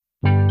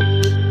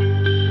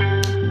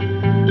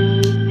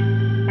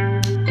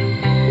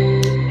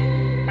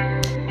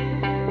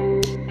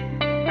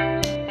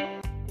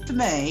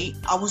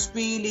I was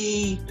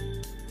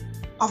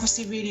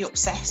obviously really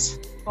upset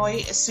by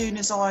it as soon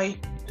as when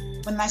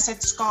they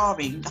said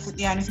scarring. I think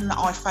the only thing that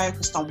I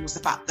focused on was the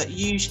fact that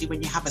usually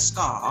when you have a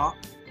scar,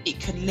 it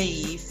can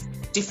leave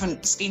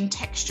different skin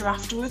texture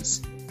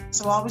afterwards.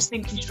 So I was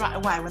thinking straight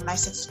away when they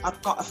said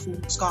I've got a full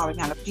scarring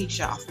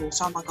alopecia, I thought,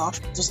 oh my God,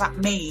 does that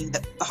mean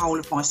that the whole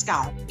of my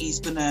scalp is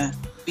going to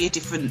be a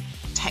different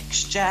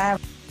texture?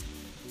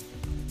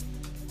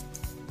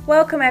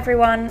 Welcome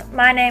everyone,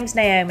 my name's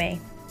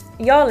Naomi.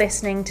 You're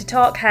listening to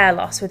Talk Hair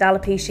Loss with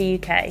Alopecia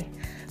UK,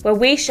 where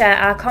we share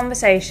our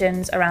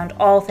conversations around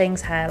all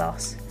things hair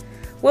loss.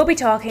 We'll be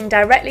talking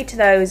directly to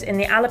those in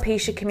the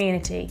alopecia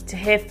community to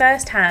hear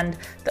firsthand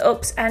the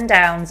ups and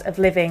downs of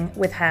living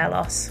with hair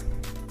loss.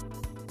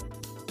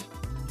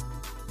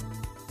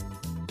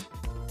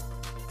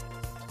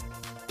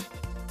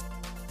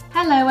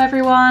 Hello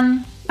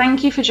everyone,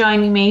 thank you for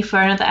joining me for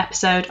another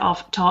episode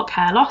of Talk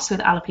Hair Loss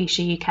with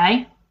Alopecia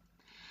UK.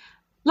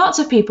 Lots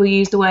of people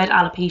use the word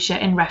alopecia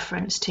in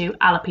reference to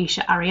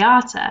alopecia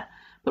areata,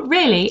 but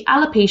really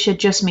alopecia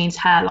just means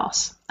hair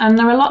loss, and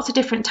there are lots of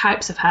different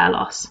types of hair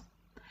loss.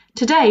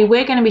 Today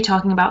we're going to be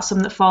talking about some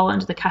that fall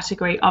under the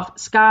category of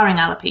scarring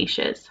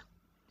alopecias.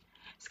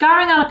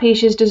 Scarring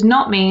alopecias does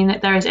not mean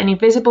that there is any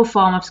visible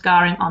form of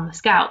scarring on the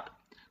scalp.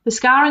 The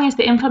scarring is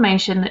the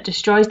inflammation that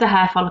destroys the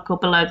hair follicle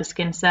below the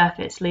skin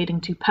surface,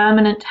 leading to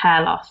permanent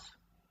hair loss.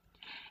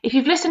 If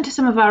you've listened to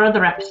some of our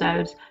other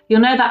episodes,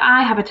 you'll know that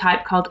I have a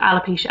type called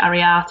alopecia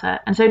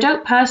areata, and so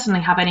don't personally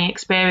have any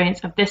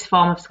experience of this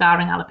form of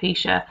scarring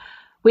alopecia,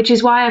 which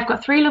is why I've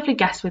got three lovely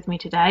guests with me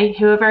today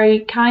who are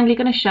very kindly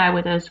going to share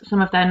with us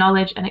some of their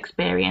knowledge and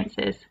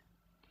experiences.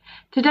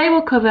 Today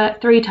we'll cover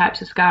three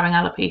types of scarring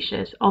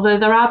alopecias, although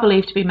there are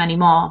believed to be many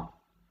more.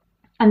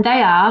 And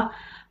they are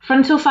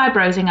frontal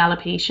fibrosing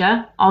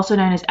alopecia, also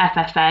known as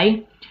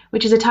FFA,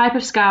 which is a type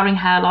of scarring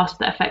hair loss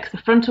that affects the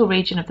frontal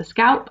region of the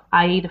scalp,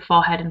 i.e. the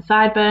forehead and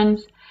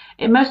sideburns.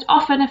 It most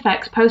often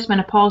affects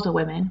postmenopausal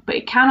women, but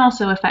it can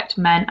also affect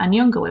men and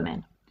younger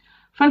women.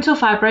 Frontal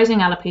fibrosing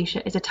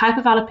alopecia is a type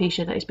of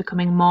alopecia that is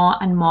becoming more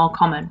and more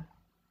common.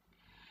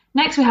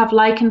 Next we have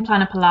lichen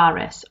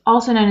planopilaris,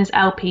 also known as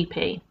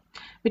LPP,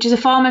 which is a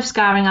form of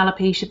scarring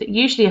alopecia that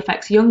usually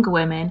affects younger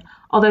women,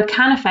 although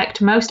can affect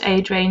most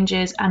age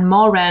ranges and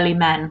more rarely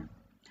men.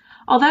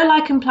 Although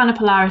lichen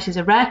planopilaris is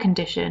a rare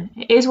condition,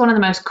 it is one of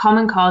the most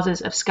common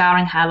causes of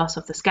scarring hair loss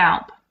of the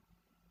scalp.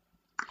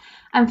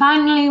 And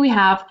finally we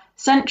have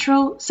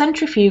central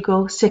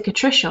centrifugal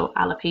cicatricial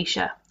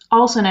alopecia,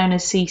 also known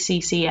as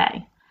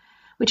CCCA,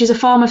 which is a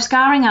form of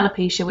scarring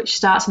alopecia which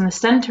starts in the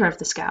centre of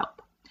the scalp.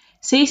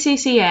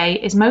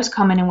 CCCA is most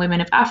common in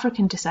women of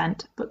African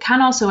descent, but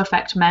can also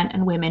affect men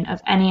and women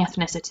of any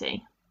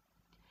ethnicity.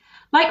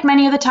 Like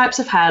many other types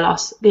of hair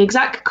loss, the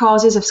exact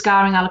causes of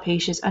scarring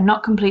alopecias are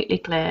not completely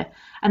clear,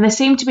 and there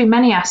seem to be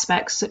many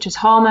aspects such as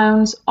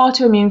hormones,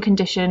 autoimmune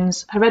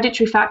conditions,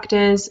 hereditary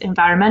factors,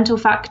 environmental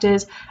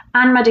factors,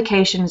 and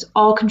medications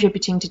all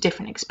contributing to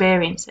different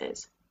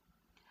experiences.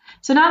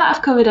 So now that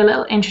I've covered a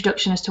little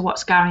introduction as to what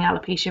scarring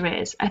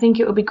alopecia is, I think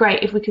it would be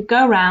great if we could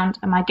go around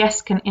and my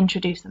guests can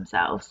introduce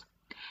themselves.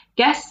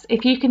 Guests,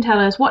 if you can tell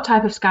us what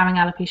type of scarring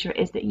alopecia it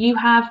is that you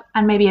have,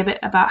 and maybe a bit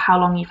about how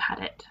long you've had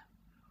it.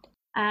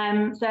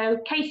 So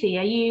Katie,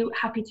 are you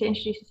happy to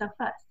introduce yourself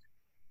first?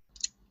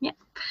 Yeah,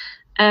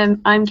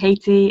 I'm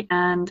Katie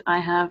and I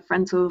have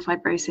frontal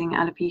fibrosing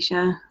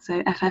alopecia,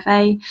 so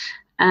FFA,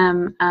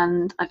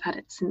 and I've had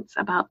it since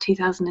about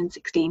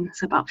 2016,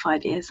 so about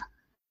 5 years.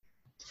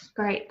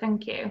 Great,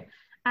 thank you.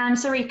 And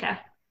Sarika?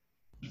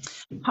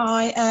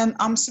 Hi,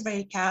 I'm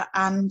Sarika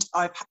and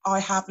I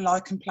have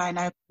lichen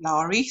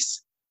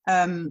planopilaris.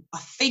 I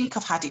think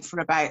I've had it for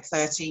about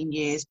 13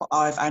 years, but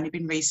I've only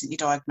been recently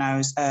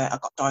diagnosed. I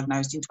got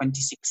diagnosed in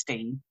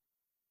 2016.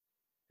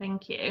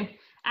 Thank you.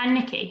 And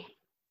Nikki?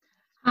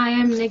 Hi,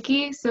 I'm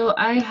Nikki. So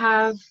I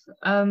have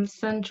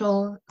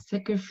central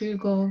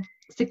cicatricial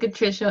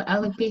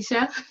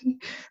alopecia,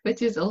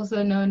 which is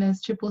also known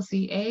as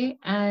CCCA,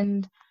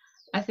 and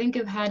I think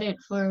I've had it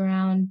for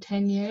around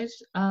 10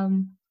 years,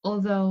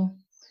 although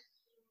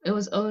it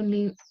was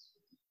only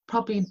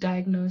properly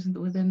diagnosed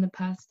within the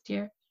past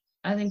year.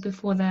 I think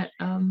before that,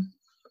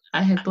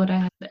 I had thought I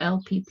had the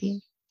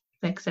LPP,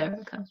 like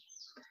Sarika.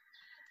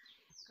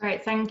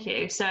 Great, thank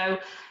you. So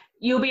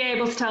you'll be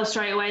able to tell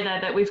straight away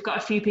there that we've got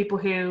a few people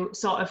who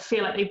sort of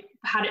feel like they've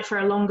had it for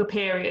a longer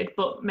period,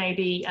 but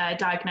maybe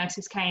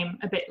diagnosis came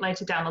a bit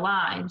later down the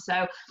line.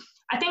 So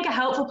I think a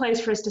helpful place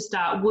for us to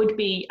start would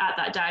be at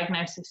that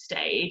diagnosis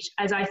stage,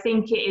 as I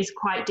think it is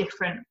quite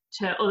different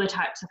to other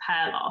types of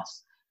hair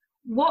loss.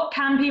 What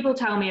can people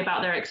tell me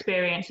about their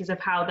experiences of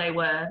how they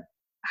were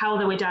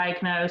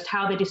diagnosed,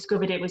 how they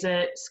discovered it was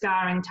a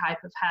scarring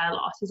type of hair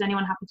loss? Is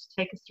anyone happy to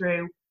take us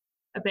through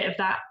a bit of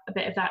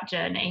that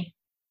journey?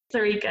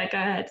 Sarika, go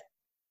ahead.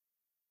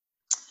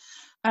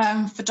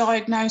 For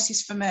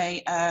diagnosis for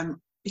me,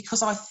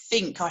 because I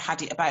think I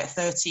had it about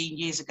 13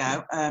 years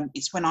ago,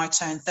 it's when I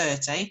turned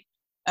 30.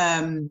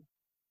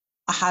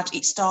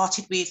 it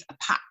started with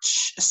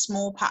a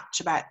small patch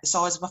about the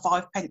size of a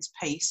 5p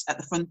piece at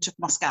the front of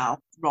my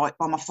scalp, right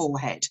by my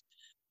forehead,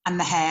 and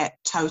the hair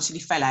totally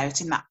fell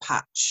out in that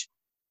patch.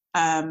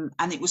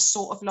 And it was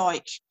sort of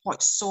like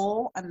quite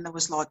sore, and there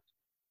was like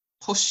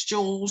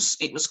pustules.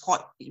 It was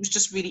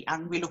just really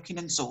angry looking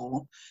and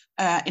sore.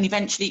 And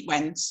eventually it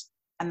went,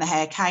 and the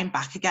hair came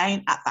back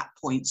again at that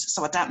point.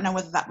 So I don't know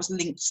whether that was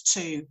linked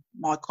to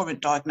my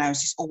current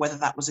diagnosis or whether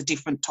that was a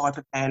different type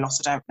of hair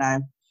loss. I don't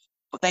know.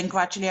 But then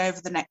gradually over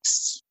the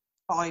next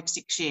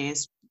 5-6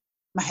 years,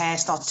 my hair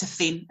started to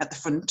thin at the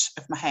front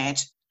of my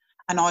head,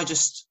 and I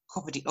just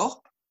covered it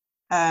up.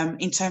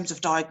 In terms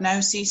of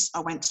diagnosis, I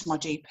went to my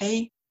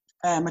GP.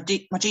 My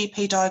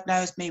GP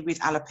diagnosed me with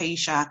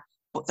alopecia,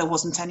 but there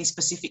wasn't any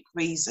specific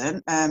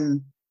reason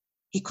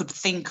he could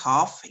think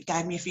of. He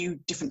gave me a few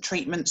different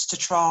treatments to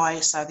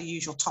try, so the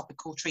usual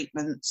topical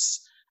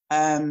treatments,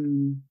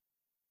 and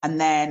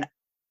then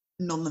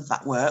none of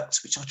that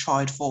worked, which I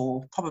tried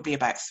for probably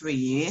about 3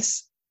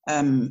 years.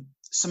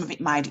 Some of it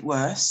made it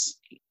worse.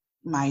 It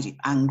made it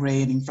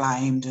angry and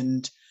inflamed,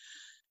 and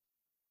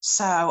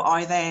so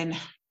I then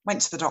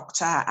went to the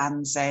doctor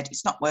and said,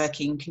 it's not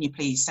working, can you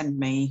please send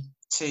me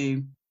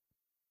to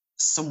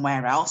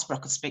somewhere else where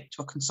I could speak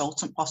to a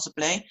consultant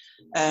possibly.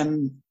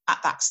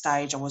 At that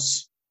stage I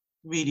was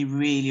really,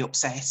 really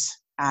upset,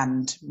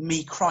 and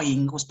me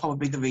crying was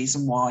probably the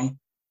reason why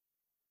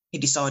he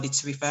decided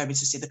to refer me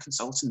to see the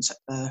consultant at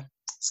the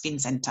skin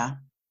centre.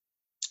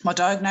 My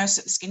diagnosis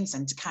at the skin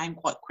centre came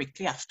quite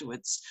quickly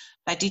afterwards.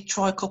 They did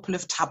try a couple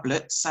of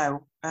tablets,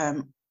 so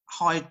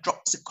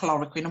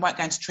hydroxychloroquine. I won't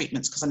go into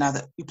treatments because I know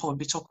that you'll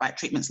probably talk about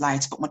treatments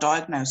later, but my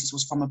diagnosis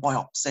was from a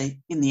biopsy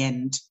in the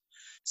end.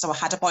 So I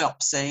had a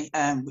biopsy,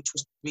 which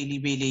was really,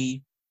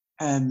 really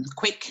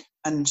quick,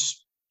 and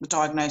the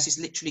diagnosis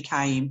literally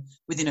came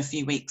within a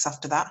few weeks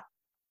after that.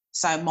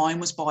 So mine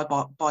was by a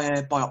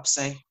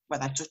biopsy, where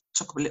they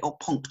took a little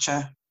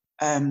puncture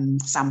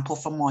sample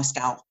from my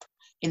scalp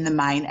in the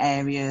main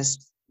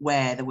areas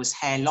where there was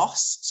hair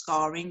loss,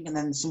 scarring, and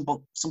then some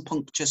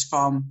punctures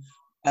from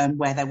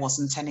where there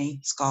wasn't any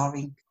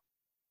scarring.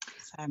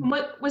 So,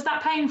 was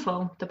that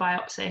painful, the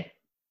biopsy?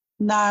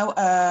 No,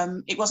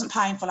 it wasn't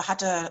painful. I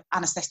had an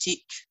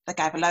anaesthetic. They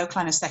gave a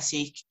local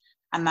anaesthetic,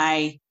 and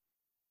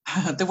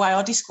the way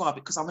I describe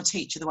it, because I'm a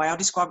teacher, the way I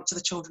describe it to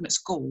the children at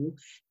school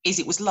is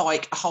it was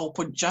like a hole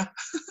puncher.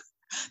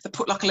 They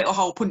put like a little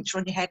hole puncher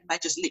on your head, and they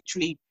just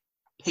literally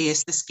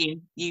pierce the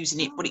skin using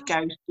it, but it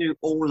goes through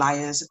all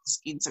layers of the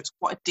skin, so it's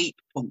quite a deep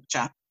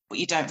puncture, but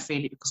you don't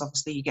feel it because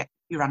obviously you get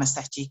your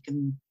anaesthetic,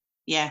 and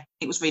yeah,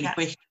 it was really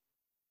quick.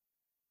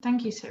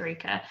 Thank you,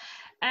 Sarika.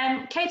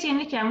 Katie and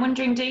Nikki, I'm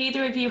wondering, do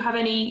either of you have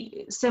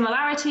any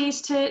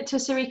similarities to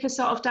Sarika's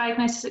sort of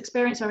diagnosis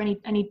experience, or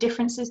any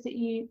differences that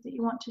you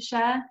want to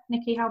share?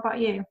 Nikki, how about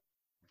you?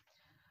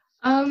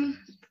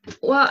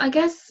 Well, I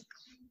guess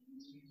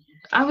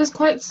I was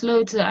quite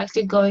slow to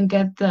actually go and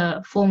get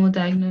the formal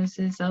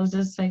diagnosis. I was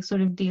just like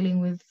sort of dealing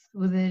with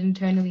it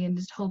internally, and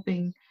just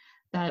hoping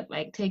that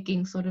like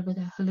taking sort of like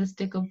a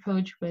holistic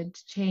approach would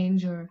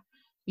change, or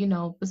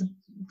was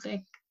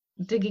like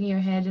digging your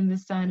head in the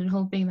sand and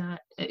hoping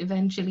that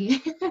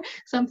eventually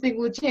something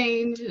will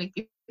change. Like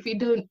if you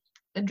don't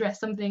address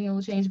something, it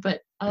will change.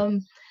 But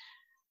and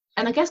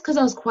I guess because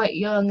I was quite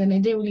young and I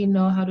didn't really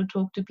know how to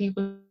talk to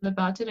people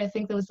about it, I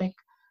think there was like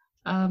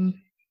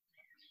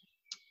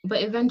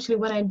but eventually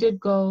when I did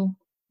go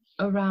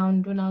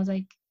around when I was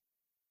like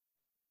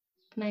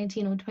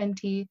 19 or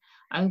 20,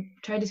 I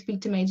tried to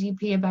speak to my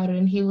GP about it,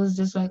 and he was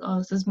just like,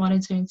 oh, just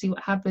monitor and see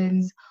what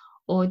happens,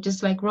 or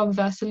just like rub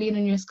Vaseline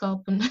on your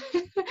scalp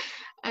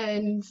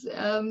and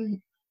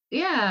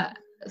yeah,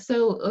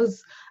 so it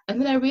was. And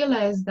then I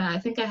realized that I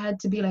think I had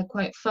to be like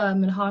quite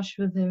firm and harsh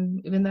with him,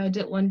 even though I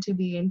didn't want to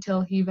be,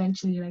 until he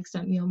eventually like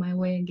sent me on my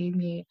way and gave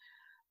me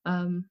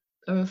a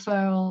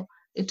referral.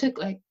 It took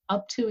like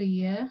up to a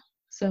year,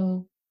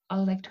 so I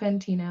was like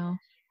 20 now.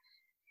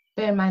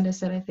 Bear in mind,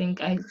 I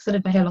think I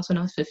started my hair loss when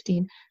I was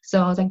 15,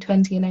 so I was like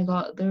 20 and I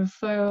got the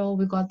referral.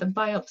 We got the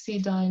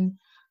biopsy done,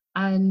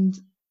 and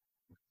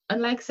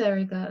unlike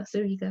Sarika,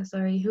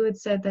 who had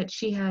said that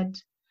she had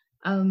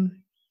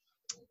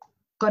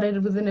got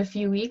it within a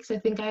few weeks, I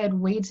think I had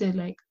waited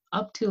like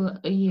up to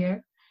a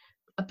year.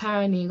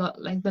 Apparently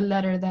got like the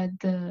letter that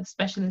the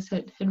specialist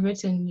had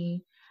written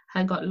me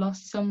had got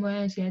lost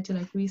somewhere, and she had to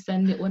like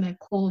resend it when I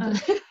called.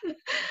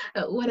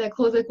 When I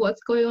called, like,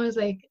 what's going on? It's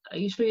like, are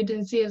you sure you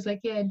didn't see it? It's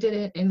like, yeah, I did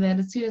it. And then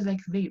as soon as like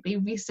they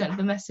resent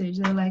the message,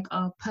 they're like,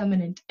 oh,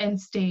 permanent,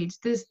 end stage,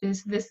 this.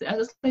 I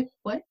was like,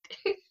 what?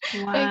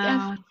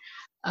 Wow.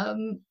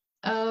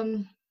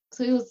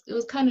 So it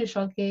was kind of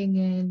shocking,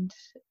 and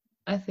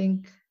I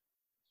think,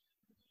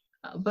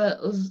 but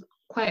I was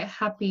quite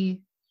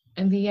happy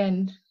in the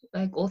end,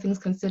 like all things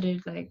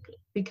considered, like,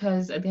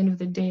 because at the end of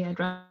the day, I'd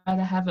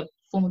rather have a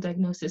formal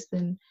diagnosis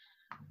than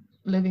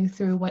living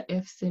through what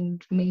ifs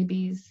and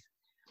maybes.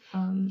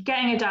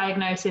 Getting a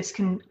diagnosis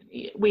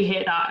we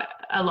hear that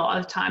a lot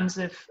of times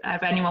of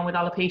anyone with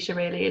alopecia,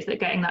 really, is that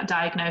getting that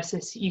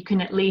diagnosis, you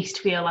can at least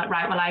feel like,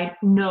 right, well, I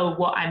know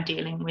what I'm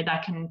dealing with. I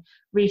can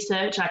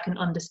research, I can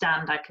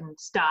understand, I can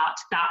start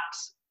that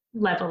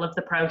level of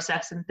the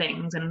process and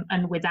things.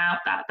 And without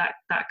that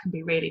can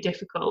be really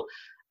difficult.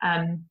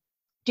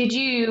 Did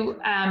you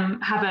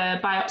have a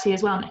biopsy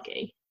as well,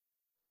 Nikki?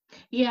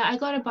 Yeah, I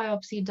got a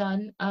biopsy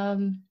done.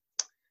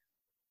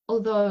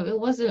 Although it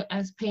wasn't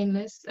as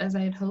painless as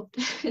I had hoped.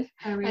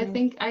 Oh, really? I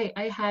think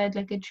I had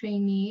like a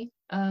trainee,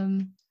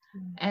 and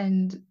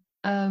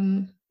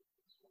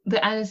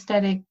the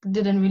anesthetic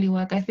didn't really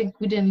work. I think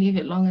we didn't leave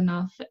it long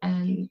enough,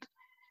 and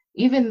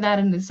even that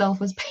in itself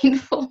was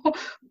painful.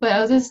 But I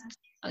was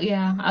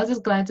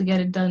just glad to get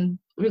it done,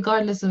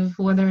 regardless of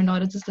whether or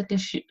not it's just like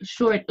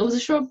it was a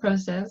short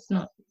process,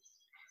 not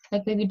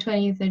like maybe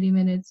 20-30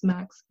 minutes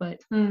max, but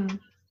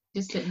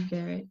just didn't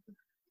bear it.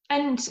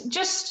 And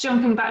just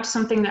jumping back to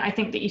something that I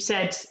think that you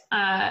said,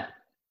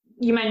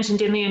 you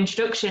mentioned in the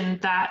introduction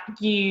that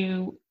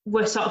you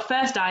were sort of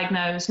first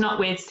diagnosed not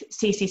with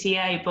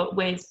CCCA but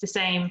with the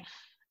same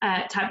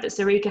type that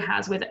Sarika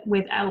has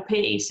with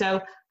LP. So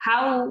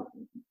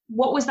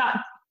what was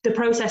the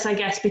process, I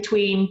guess,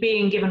 between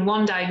being given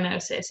one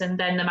diagnosis and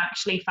then them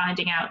actually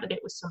finding out that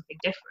it was something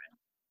different?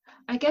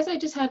 I guess I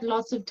just had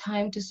lots of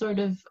time to sort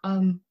of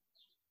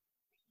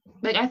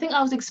I think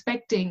I was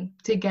expecting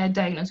to get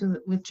diagnosed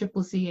with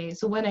triple CA.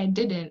 So when I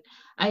didn't,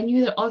 I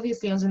knew that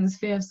obviously I was in this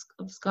fear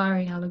of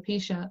scarring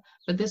alopecia,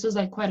 but this was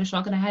like quite a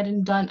shock, and I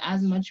hadn't done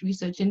as much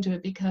research into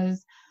it,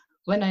 because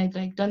when I'd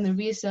like done the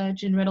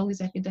research and read all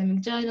these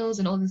academic journals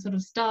and all this sort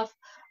of stuff,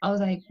 I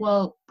was like,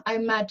 well, I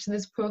match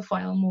this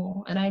profile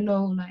more, and I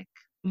know like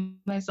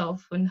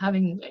myself and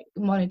having like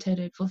monitored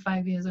it for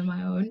 5 years on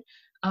my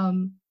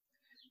own.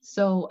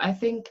 So I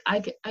think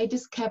I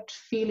just kept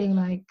feeling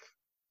like,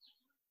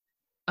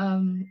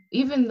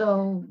 even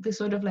though they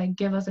sort of like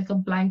give us like a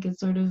blanket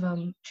sort of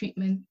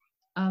treatment,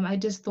 I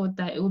just thought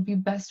that it would be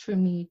best for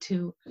me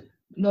to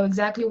know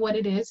exactly what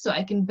it is so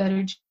I can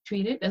better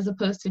treat it, as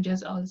opposed to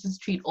just, let's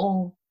just treat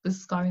all the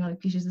scarring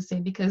alopecia the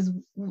same, because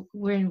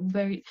we're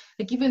very,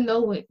 like, even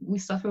though we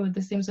suffer with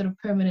the same sort of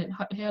permanent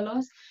hair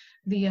loss,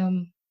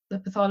 the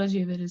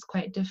pathology of it is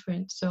quite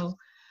different. So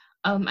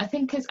I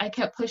think because I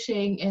kept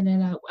pushing, and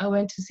then I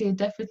went to see a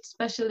different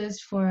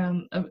specialist for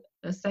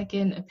a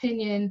second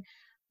opinion.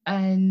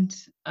 And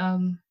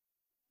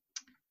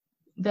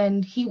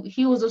then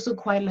he was also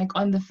quite like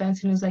on the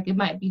fence, and was like, it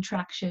might be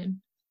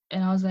traction,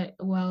 and I was like,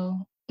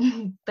 well,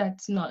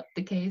 that's not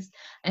the case.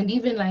 And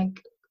even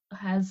like,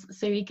 as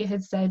Sarika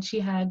had said, she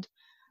had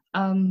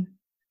done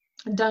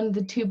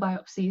the 2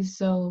 biopsies,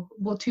 so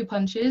 2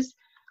 punches,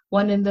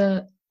 one in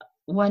the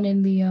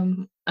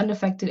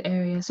unaffected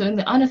area. So in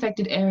the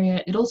unaffected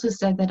area, it also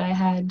said that I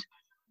had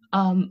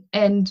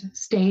end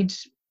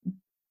stage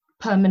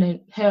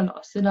permanent hair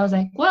loss, and I was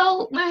like,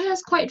 well, my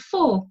hair's quite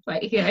full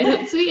right here. I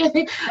don't see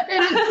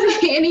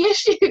any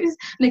issues,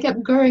 and it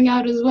kept growing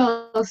out as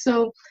well.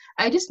 So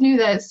I just knew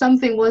that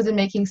something wasn't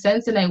making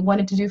sense, and I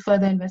wanted to do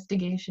further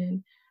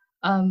investigation.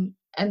 And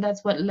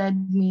that's what led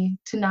me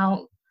to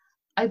now.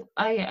 I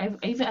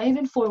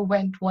even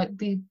forewent what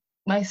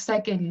my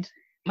second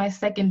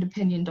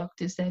opinion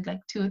doctor said. Like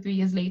 2 or 3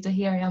 years later,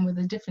 here I am with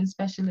a different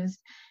specialist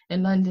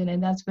in London,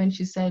 and that's when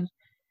she said,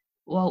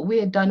 well, we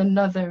had done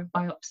another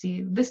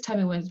biopsy. This time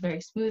it went very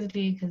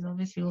smoothly, because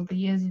obviously all the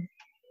years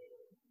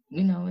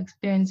of,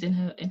 experience in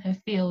her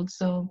field.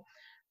 So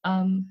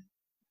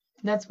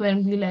that's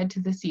when we led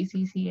to the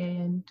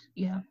CCCA, and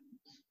yeah.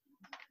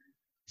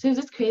 So it was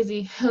just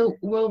crazy, a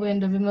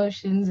whirlwind of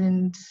emotions,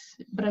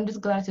 but I'm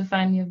just glad to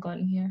finally have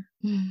gotten here.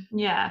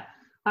 Yeah,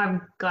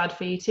 I'm glad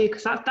for you too,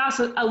 because that's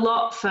a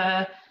lot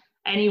for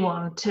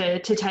anyone to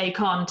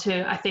take on.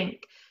 I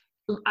think,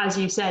 as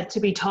you said, to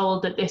be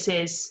told that this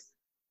is,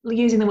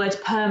 using the words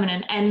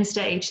permanent, end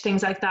stage,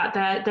 things like that,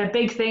 they're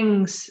big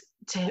things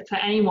for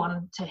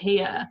anyone to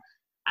hear.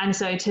 And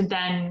so to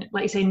then,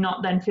 like you say,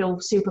 not then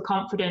feel super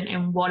confident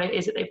in what it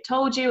is that they've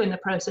told you and the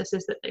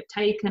processes that they've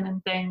taken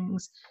and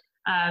things,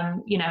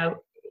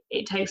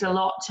 it takes a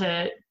lot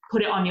to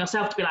put it on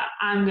yourself to be like,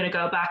 I'm going to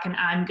go back and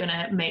I'm going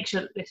to make sure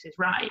that this is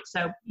right.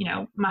 So,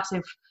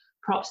 massive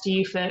props to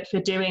you for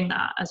doing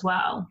that as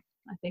well.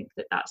 I think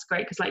that's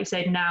great, because like you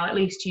said, now at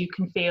least you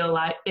can feel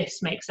like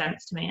this makes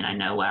sense to me and I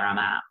know where I'm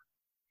at.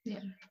 Yeah,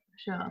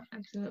 sure.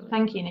 Absolutely.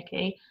 Thank you,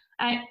 Nikki.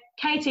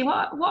 Katie,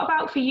 what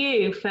about for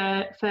you,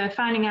 for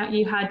finding out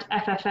you had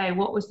FFA?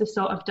 What was the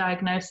sort of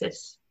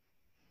diagnosis?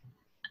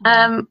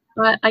 Well,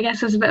 I guess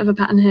there's a bit of a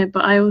pattern here,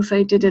 but I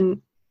also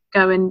didn't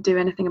go and do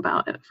anything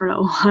about it for a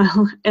little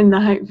while, in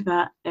the hope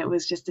that it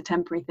was just a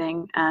temporary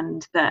thing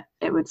and that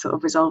it would sort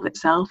of resolve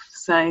itself.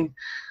 So I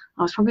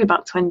was probably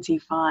about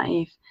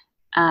 25,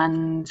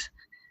 and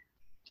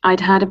I'd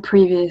had a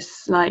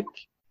previous,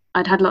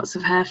 I'd had lots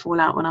of hair fall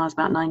out when I was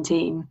about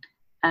 19,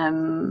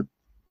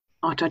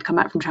 after I'd come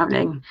back from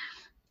travelling,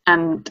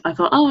 and I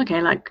thought, oh, okay,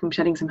 I'm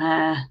shedding some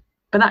hair,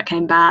 but that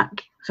came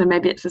back, so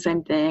maybe it's the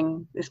same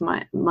thing. This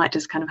might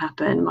just kind of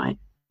happen, might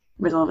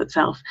resolve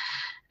itself.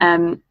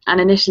 And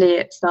initially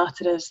it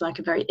started as like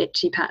a very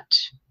itchy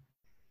patch,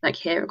 like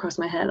here across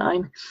my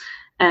hairline.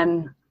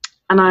 And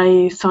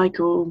I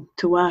cycle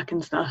to work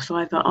and stuff, so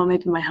I thought, oh,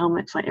 maybe my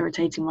helmet's like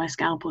irritating my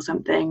scalp or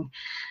something.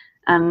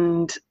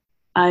 And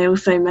I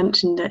also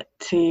mentioned it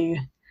to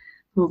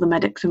all the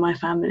medics in my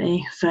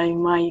family. So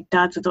my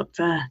dad's a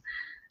doctor,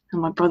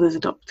 and my brother's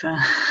a doctor,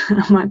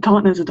 and my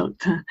partner's a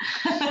doctor.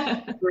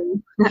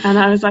 And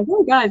I was like,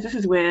 oh guys, this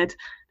is weird.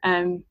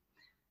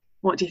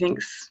 What do you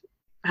think's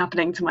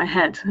happening to my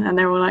head? And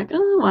they were all like,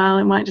 oh well,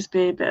 it might just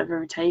be a bit of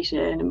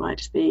irritation, it might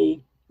just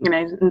be, you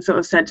know, and sort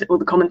of said all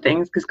the common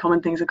things, because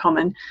common things are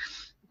common.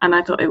 And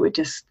I thought it would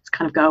just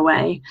kind of go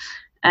away.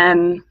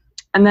 And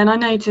then I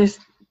noticed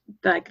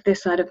like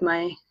this side of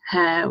my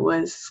hair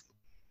was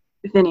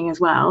thinning as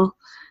well.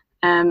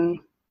 And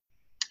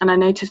I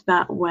noticed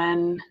that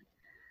when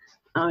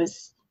I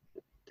was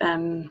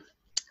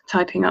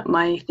typing up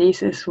my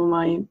thesis for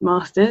my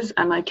master's,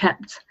 and I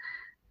kept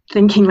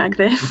thinking like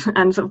this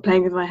and sort of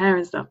playing with my hair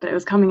and stuff, but it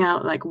was coming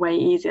out like way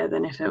easier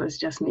than if it was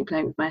just me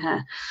playing with my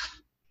hair.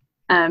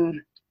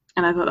 And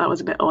I thought that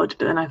was a bit odd,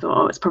 but then I thought,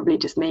 oh, it's probably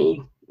just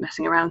me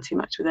messing around too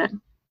much with it.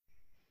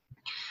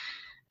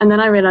 And then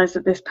I realised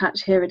that this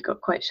patch here had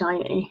got quite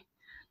shiny,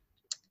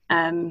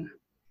 and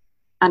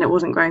it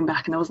wasn't growing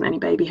back, and there wasn't any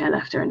baby hair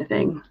left or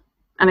anything.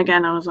 And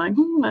again, I was like,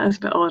 that's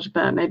a bit odd,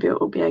 but maybe it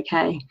will be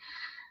okay.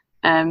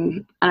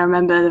 And I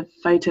remember the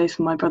photos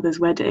from my brother's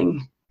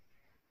wedding.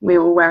 We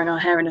were wearing our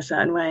hair in a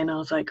certain way, and I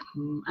was like,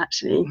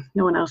 actually,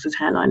 no one else's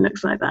hairline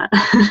looks like that.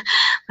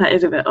 That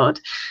is a bit odd.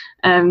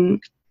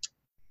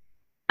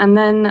 And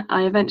then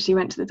I eventually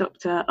went to the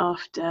doctor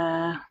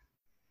after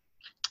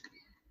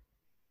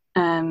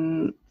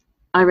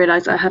I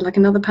realised I had like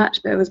another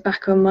patch, but it was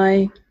back on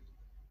my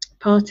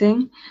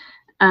parting.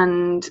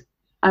 And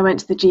I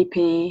went to the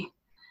GP,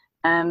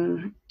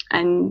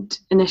 and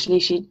initially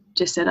she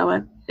just said,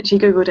 she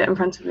Googled it in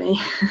front of me.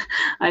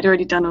 I'd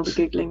already done all the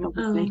Googling,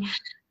 obviously.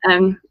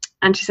 And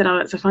she said, oh,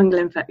 it's a fungal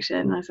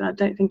infection. I said, I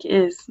don't think it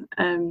is,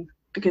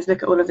 because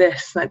look at all of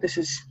this. Like, this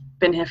has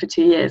been here for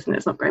 2 years and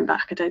it's not growing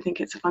back. I don't think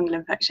it's a fungal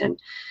infection.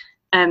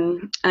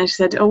 And she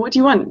said, oh, what do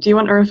you want? Do you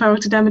want a referral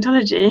to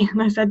dermatology?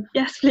 And I said,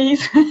 yes,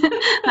 please.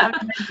 That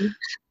would be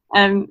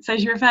amazing. So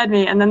she referred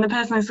me, and then the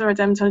person I saw at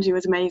dermatology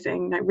was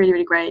amazing, like really,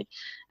 really great.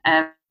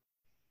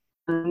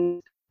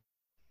 And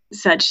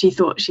said she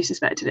thought she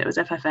suspected it was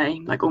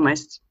FFA, like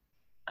almost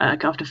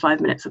after 5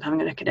 minutes of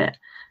having a look at it.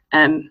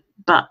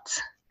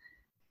 But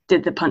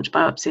did the punch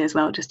biopsy as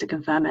well, just to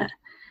confirm it.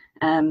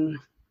 And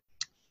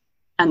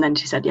then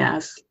she said, yeah,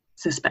 as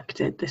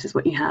suspected, this is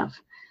what you have.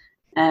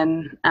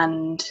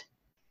 And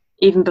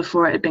even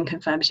before it had been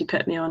confirmed, she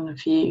put me on a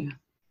few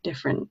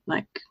different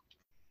like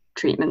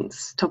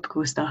treatments,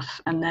 topical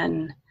stuff, and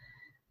then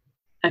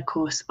a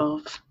course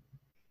of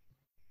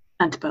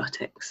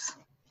antibiotics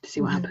to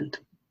see what happened.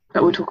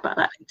 But we'll talk about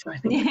that later, I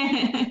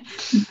think.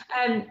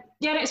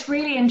 Yeah, it's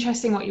really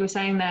interesting what you were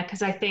saying there,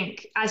 because I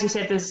think, as you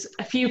said, there's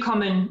a few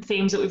common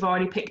themes that we've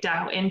already picked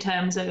out in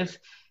terms of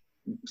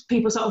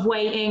people sort of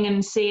waiting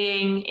and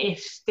seeing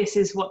if this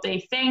is what they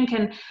think.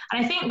 And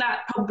I think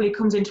that probably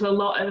comes into a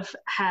lot of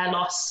hair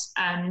loss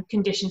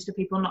conditions for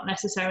people, not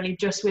necessarily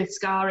just with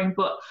scarring,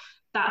 but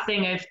that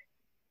thing of,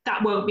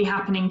 that won't be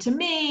happening to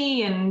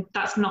me, and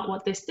that's not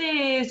what this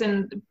is.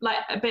 And like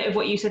a bit of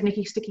what you said,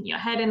 Nikki, sticking your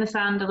head in the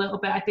sand a little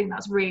bit, I think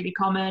that's really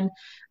common.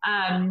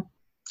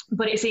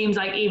 But it seems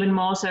like even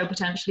more so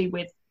potentially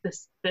with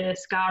the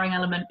scarring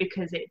element,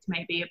 because it's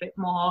maybe a bit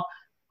more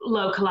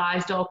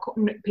localized, or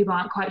people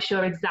aren't quite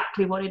sure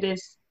exactly what it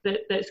is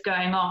that's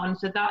going on.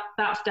 So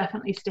that's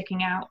definitely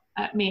sticking out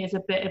at me as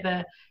a bit of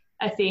a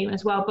theme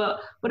as well,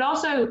 but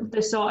also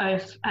the sort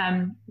of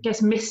I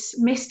guess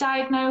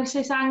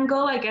misdiagnosis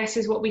angle, I guess,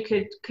 is what we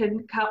could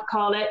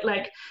call it.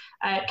 Like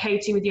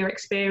Katie, with your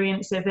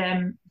experience of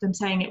them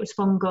saying it was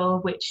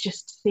fungal, which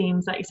just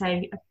seems, like you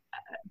say, a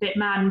bit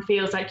mad, and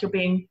feels like you're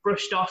being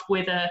brushed off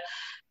with a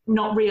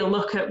not real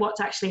look at what's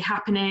actually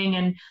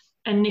happening.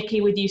 And Nikki,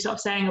 with you sort of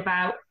saying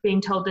about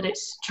being told that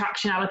it's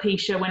traction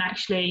alopecia, when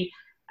actually,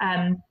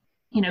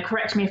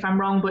 correct me if I'm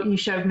wrong, but you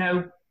showed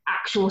no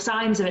actual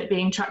signs of it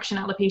being traction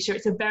alopecia.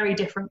 It's a very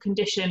different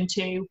condition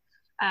to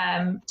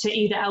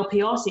either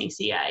LP or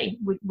CCA.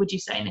 Would you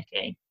say,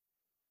 Nikki?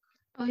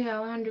 Oh yeah,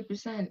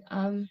 100%.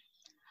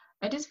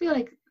 I just feel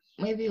like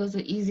maybe it was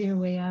an easier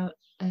way out,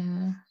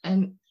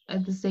 and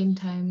at the same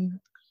time,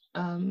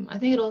 I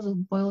think it also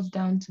boils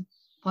down to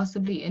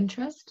possibly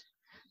interest.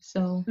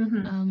 So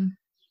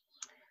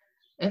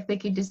if they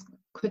could just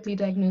quickly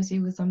diagnose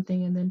you with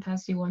something and then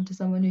pass you on to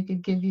someone who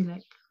could give you,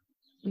 like,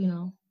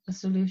 a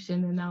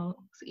solution, and now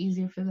it's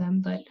easier for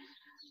them. But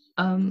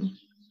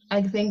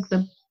I think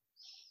the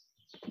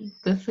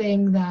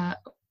thing that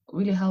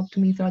really helped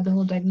me throughout the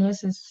whole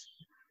diagnosis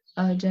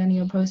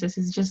journey or process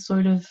is just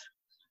sort of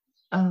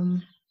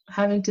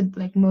having to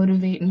like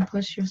motivate and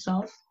push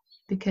yourself,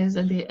 because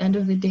at the end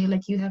of the day,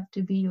 like, you have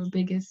to be your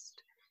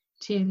biggest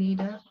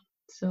cheerleader.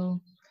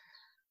 So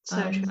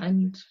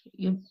and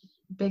your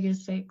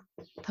biggest like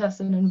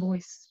person and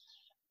voice.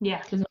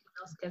 Yeah, because no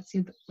one else gets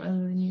you rather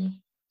than you.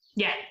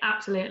 Yeah,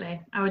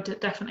 absolutely. I would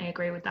definitely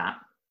agree with that.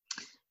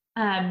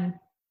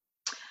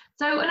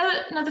 So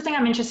another thing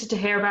I'm interested to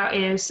hear about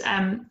is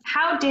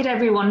how did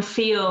everyone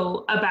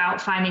feel about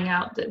finding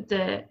out that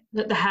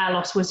the hair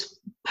loss was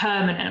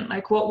permanent?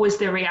 Like, what was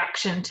the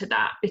reaction to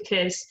that?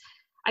 Because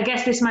I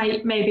guess this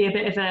may be a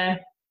bit of a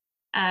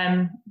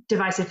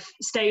divisive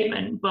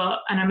statement,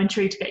 and I'm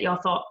intrigued to get your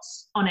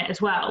thoughts on it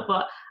as well.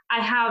 But I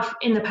have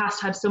in the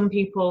past had some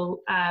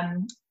people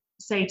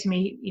say to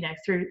me, you know,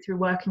 through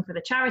working for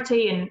the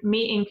charity and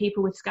meeting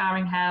people with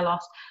scarring hair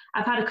loss,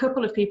 I've had a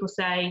couple of people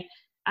say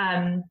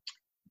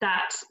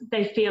that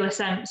they feel a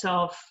sense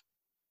of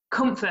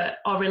comfort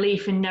or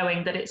relief in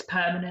knowing that it's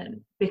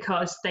permanent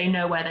because they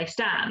know where they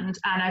stand.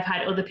 And I've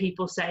had other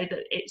people say that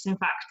it's in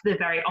fact the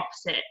very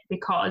opposite,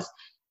 because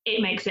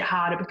it makes it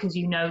harder because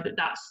you know that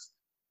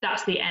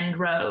that's the end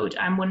road.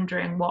 I'm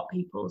wondering what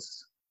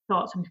people's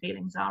thoughts and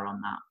feelings are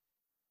on that.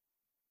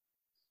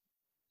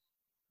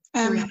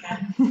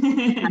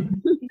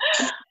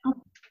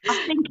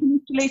 I think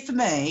initially for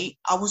me,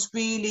 I was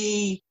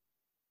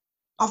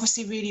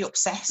obviously really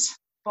upset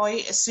by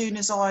it. As soon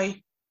as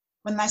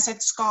when they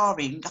said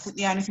scarring, I think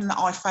the only thing that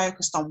I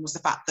focused on was the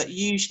fact that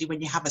usually when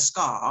you have a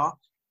scar,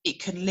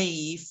 it can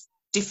leave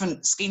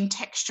different skin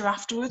texture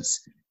afterwards.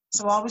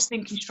 So I was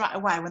thinking straight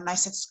away when they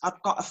said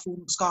I've got a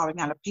form of scarring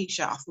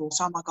alopecia, I thought,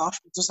 oh my gosh,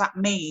 does that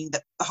mean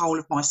that the whole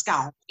of my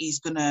scalp is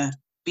going to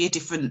be a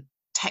different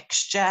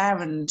texture?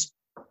 And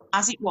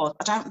as it was,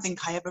 I don't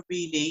think I ever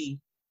really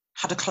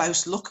had a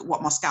close look at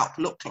what my scalp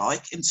looked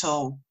like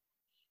until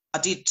I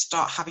did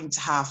start having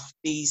to have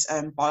these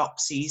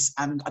biopsies,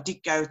 and I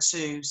did go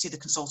to see the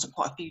consultant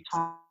quite a few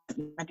times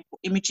in medical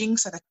imaging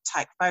so they could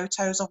take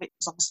photos of it,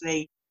 because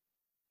obviously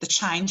the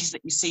changes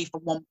that you see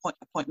from one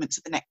appointment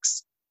to the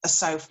next are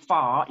so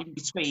far in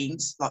between,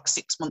 like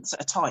 6 months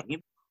at a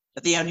time,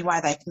 that the only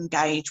way they can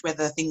gauge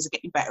whether things are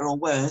getting better or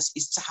worse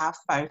is to have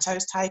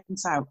photos taken.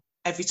 So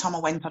every time I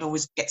went, I'd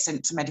always get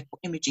sent to medical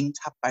imaging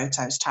to have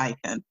photos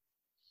taken.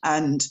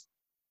 And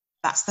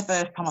that's the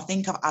first time I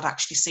think I'd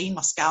actually seen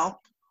my scalp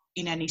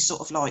in any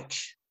sort of like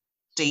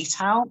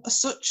detail as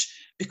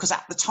such, because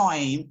at the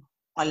time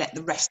I let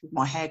the rest of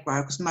my hair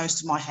grow, because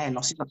most of my hair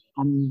loss is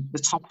on the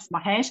top of my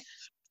head.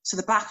 So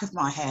the back of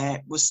my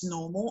hair was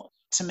normal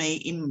to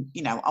me.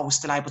 I was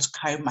still able to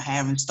comb my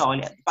hair and style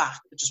it at the back.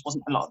 There just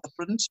wasn't a lot at the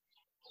front.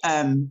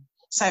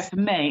 So for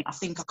me, I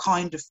think I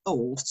kind of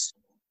thought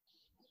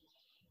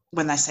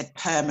when they said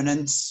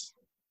permanence,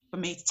 for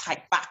me to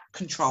take back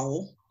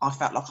control, I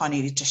felt like I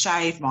needed to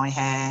shave my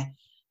hair,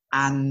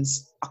 and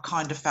I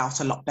kind of felt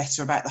a lot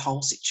better about the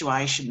whole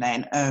situation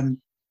then.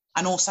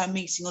 And also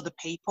meeting other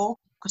people,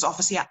 because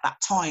obviously at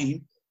that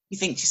time, you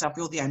think to yourself,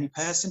 you're the only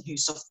person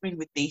who's suffering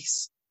with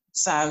this.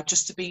 So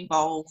just to be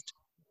involved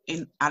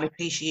in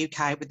Alopecia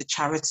UK with the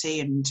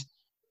charity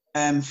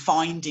and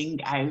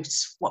finding out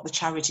what the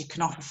charity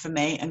can offer for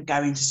me and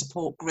going to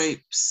support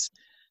groups,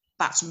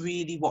 that's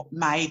really what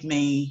made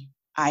me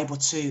able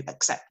to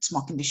accept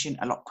my condition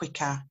a lot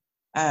quicker.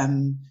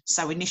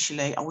 So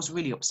initially I was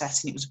really upset,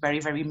 and it was very,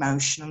 very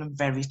emotional and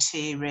very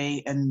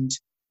teary,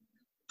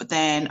 but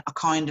then I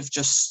kind of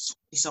just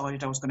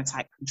decided I was going to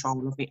take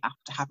control of it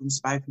after having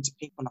spoken to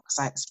people, like I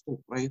say, at the support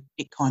group.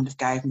 It kind of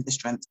gave me the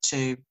strength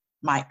to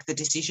make the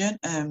decision.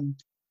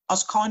 I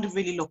was kind of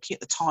really lucky at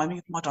the timing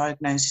of my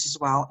diagnosis as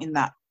well, in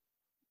that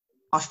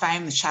I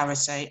found the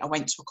charity, I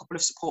went to a couple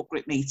of support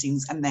group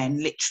meetings, and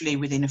then literally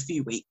within a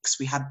few weeks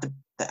we had the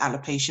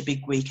Alopecia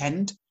big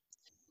weekend.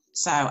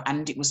 So,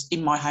 and it was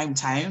in my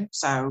hometown,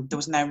 so there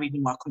was no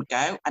reason why I couldn't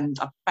go. And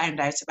I found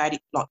out about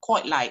it like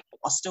quite late, but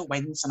I still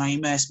went and I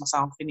immersed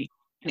myself in it,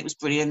 and it was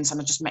brilliant.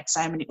 And I just met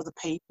so many other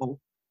people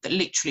that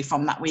literally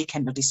from that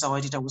weekend I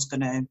decided I was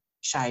going to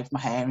shave my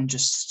hair and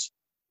just,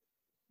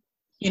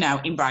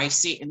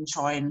 embrace it and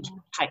try and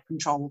take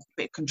a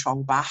bit of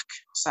control back.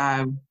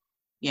 So,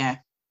 yeah.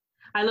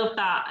 I love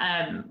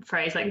that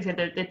phrase, like you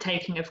said, the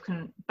taking of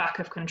back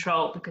of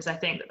control, because I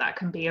think that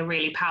can be a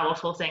really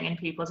powerful thing in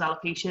people's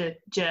alopecia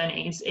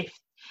journeys. If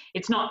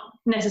it's not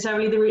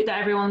necessarily the route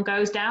that everyone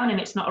goes down, and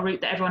it's not a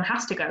route that everyone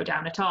has to go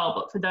down at all,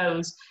 but for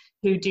those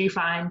who do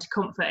find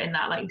comfort in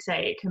that, like you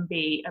say, it can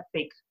be a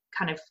big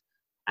kind of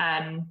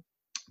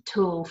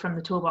tool from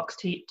the toolbox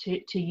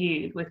to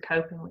use with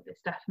coping with this,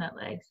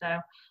 definitely. So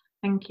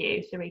thank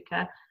you,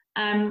 Sarika.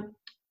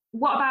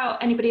 What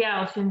about anybody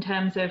else in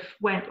terms of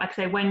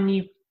when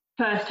you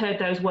first heard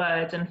those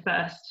words and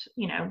first,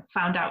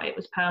 found out it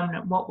was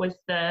permanent? What was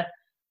the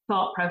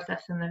thought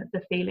process and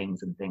the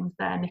feelings and things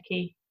there?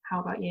 Nikki,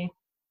 how about you?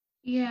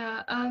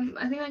 Yeah,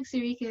 I think like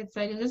Sarika had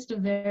said, it's just a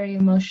very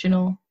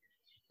emotional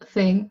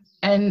thing.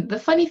 And the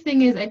funny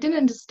thing is, I didn't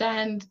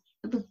understand.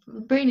 The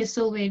brain is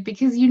so weird,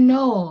 because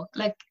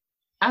like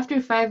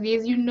after 5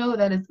 years,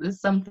 that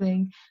it's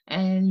something.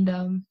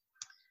 And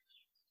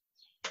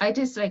I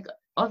just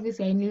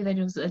obviously I knew that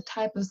it was a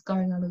type of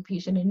scarring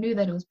alopecia, and I knew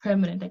that it was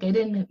permanent. Like I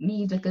didn't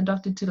need a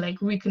doctor to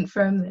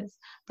reconfirm this.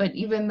 But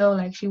even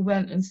though she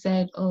went and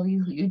said, oh,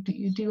 you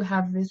do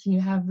have this and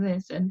you have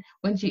this, and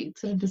when she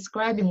started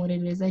describing what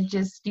it is, I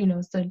just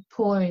started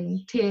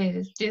pouring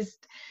tears.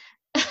 Just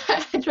I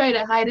tried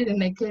to hide it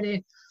and I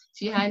couldn't.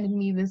 She handed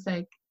me this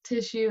like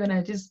tissue and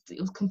it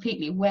was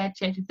completely wet.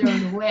 She had to throw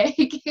it away.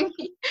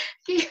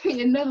 gave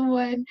me another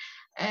one.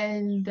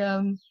 And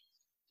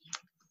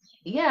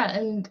yeah,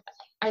 and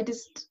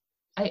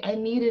I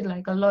needed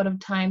like a lot of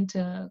time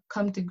to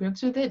come to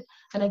grips with it.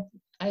 And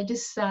I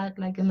just sat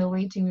like in the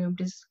waiting room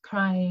just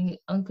crying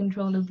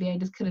uncontrollably. I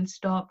just couldn't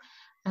stop.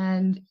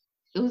 And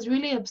it was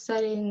really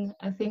upsetting,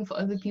 I think, for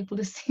other people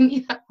to see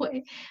me that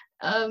way.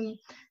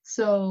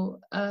 So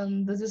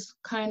there's this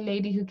kind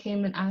lady who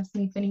came and asked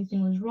me if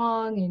anything was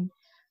wrong, and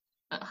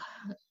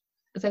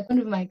it's like one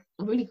of my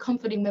really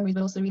comforting memories,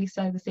 but also really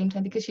sad at the same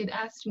time, because she'd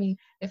asked me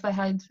if I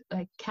had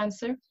like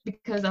cancer,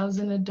 because I was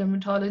in a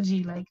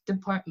dermatology like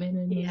department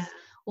and Yeah.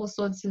 all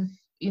sorts of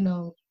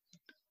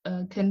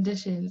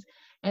conditions.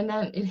 And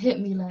then it hit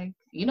me like,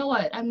 you know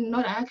what, I'm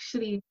not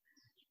actually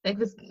like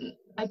this,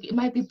 like it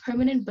might be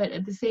permanent, but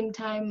at the same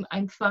time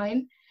I'm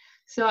fine.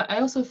 So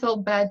I also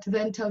felt bad to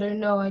then tell her,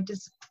 no, I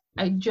just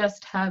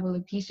have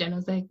alopecia. And I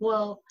was like,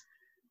 well,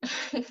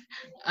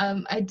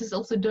 I just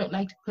also don't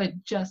like to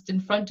put just in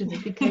front of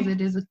it, because it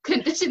is a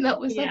condition that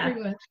we're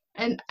suffering with.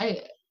 And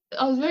I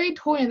was very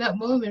torn in that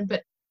moment,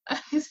 but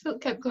I still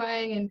kept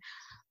crying. And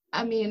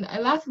I mean, I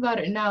laugh about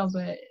it now,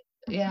 but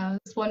yeah,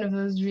 it's one of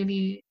those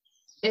really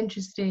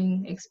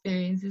interesting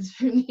experiences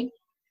for me.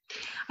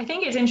 I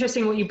think it's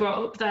interesting what you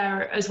brought up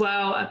there as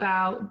well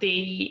about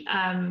the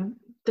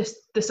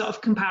sort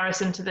of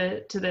comparison to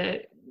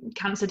the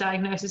cancer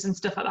diagnosis and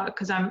stuff like that,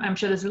 because I'm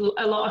sure there's a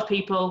lot of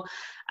people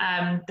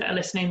that are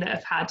listening that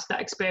have had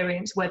that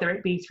experience, whether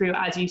it be through,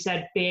 as you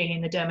said, being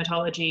in the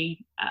dermatology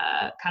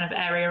kind of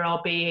area, or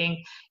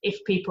being, if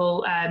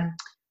people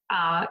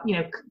are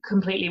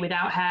completely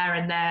without hair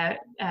and they're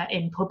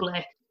in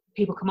public,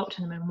 people come up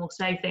to them and will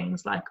say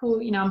things like, oh,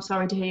 I'm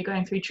sorry to hear you're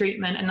going through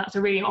treatment. And that's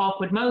a really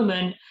awkward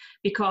moment,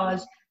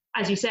 because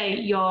as you say,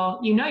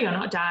 you're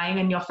not dying,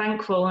 and you're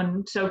thankful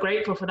and so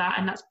grateful for that,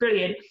 and that's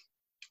brilliant.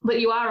 But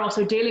you are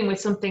also dealing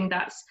with something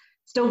that's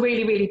still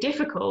really, really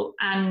difficult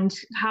and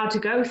hard to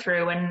go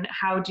through. And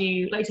how do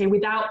you, like say,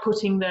 without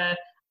putting the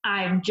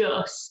I'm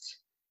just,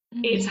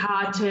 it's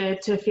hard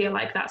to feel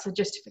like that's a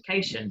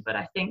justification. But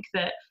I think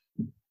that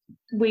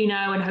we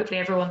know, and hopefully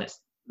everyone that's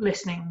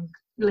listening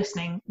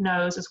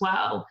knows as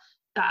well,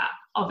 that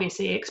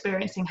obviously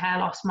experiencing hair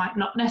loss might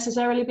not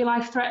necessarily be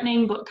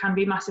life-threatening, but can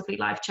be massively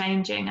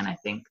life-changing. And I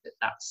think that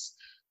that's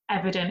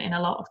evident in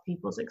a lot of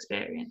people's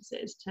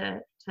experiences,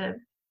 to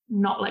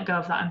not let go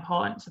of that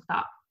importance of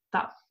that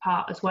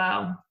part as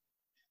well.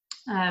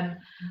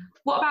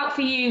 What about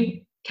for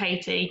you,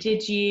 Katie?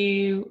 Did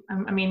you,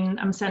 I mean,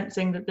 I'm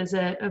sensing that there's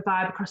a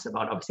vibe across the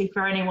board. Obviously,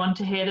 for anyone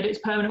to hear that it's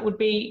permanent would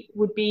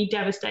be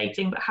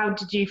devastating, but how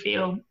did you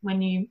feel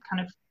when you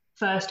kind of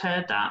first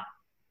heard that?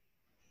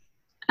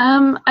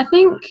 I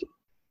think,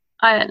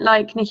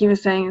 like Nikki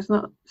was saying, it's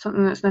not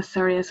something that's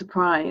necessarily a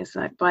surprise.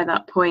 Like by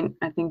that point,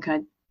 I think I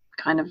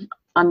kind of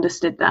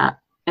understood that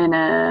in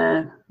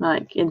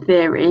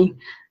theory,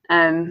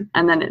 and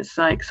then it's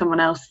like someone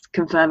else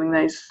confirming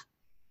those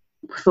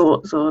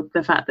thoughts, or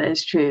the fact that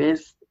it's true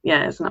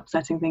it's an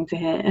upsetting thing to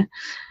hear.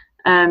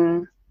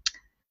 And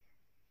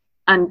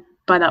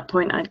by that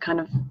point, I'd kind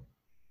of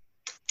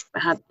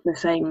had the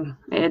same,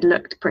 it had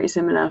looked pretty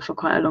similar for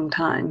quite a long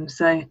time.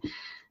 So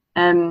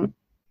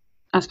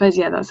I suppose,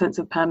 that sense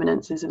of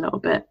permanence is a little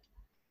bit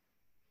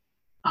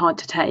hard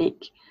to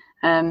take,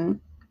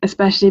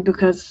 especially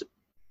because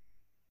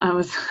I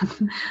was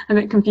a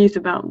bit confused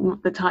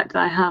about the type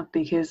that I have,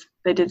 because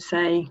they did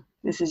say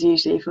this is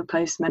usually for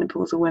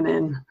postmenopausal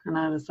women, and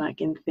I was like,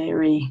 in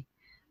theory,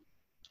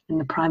 in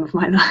the prime of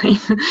my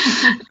life.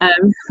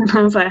 And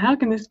I was like, how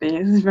can this be?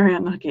 This is very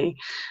unlucky.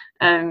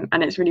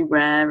 And it's really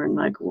rare, and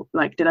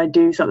like did I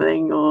do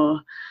something,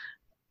 or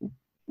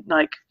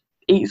like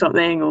eat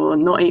something or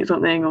not eat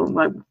something, or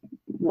like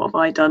what have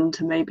I done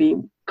to maybe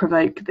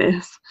provoke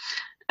this?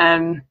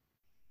 I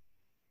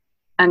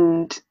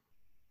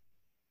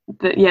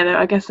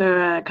guess there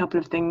were a couple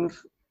of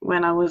things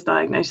when I was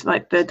diagnosed.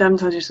 Like the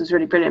dermatologist was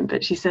really brilliant,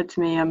 but she said to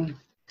me,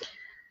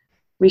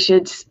 we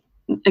should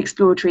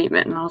explore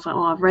treatment. And I was like,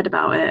 oh, I've read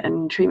about it,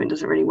 and treatment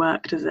doesn't really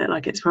work, does it?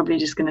 Like it's probably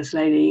just going to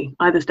slowly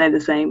either stay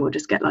the same or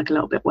just get like a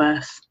little bit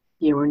worse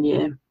year on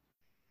year.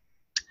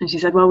 And she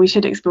said, well, we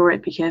should explore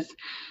it, because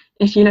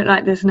if you look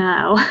like this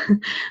now,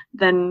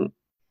 then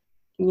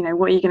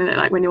what are you going to look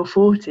like when you're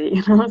 40?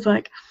 And I was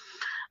like,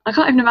 I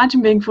can't even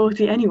imagine being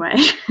 40 anyway.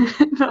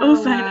 But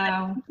also,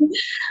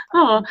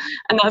 wow.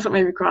 And that's what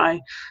made me cry.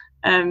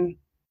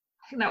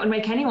 That would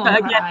make anyone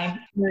cry.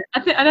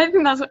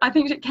 I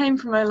think it came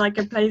from a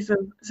place of,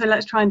 so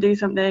let's try and do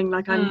something,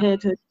 like I'm here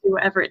to do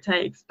whatever it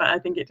takes, but I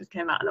think it just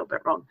came out a little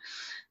bit wrong.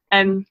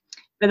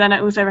 But then I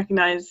also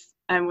recognise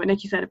what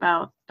Nikki said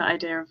about the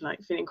idea of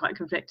like feeling quite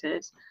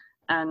conflicted,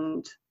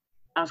 and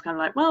I was kind of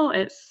like, well,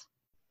 it's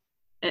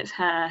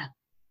hair,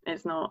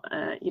 it's not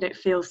you don't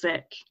feel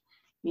sick,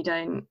 you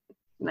don't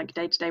like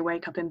day to day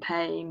wake up in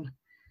pain,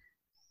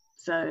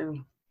 so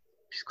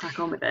just crack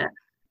on with it.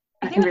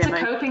 I think that's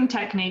a coping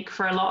technique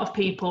for a lot of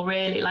people,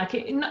 really. Like,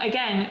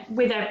 again,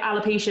 with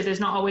alopecia, there's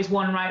not always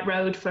one right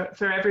road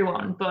for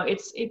everyone, but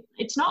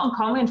it's not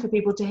uncommon for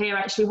people to hear,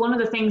 actually, one of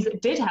the things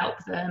that did help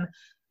them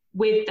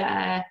with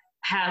their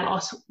hair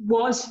loss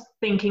was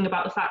thinking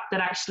about the fact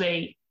that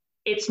actually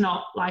it's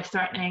not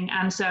life-threatening.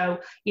 And so,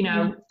 you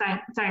know,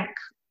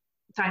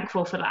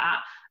 thankful for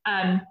that.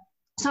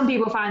 Some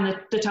people find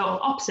the total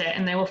opposite,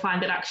 and they will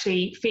find that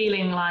actually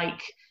feeling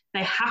like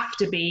they have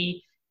to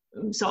be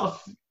sort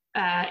of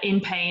in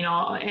pain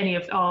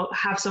or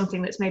have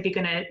something that's maybe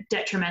going to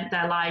detriment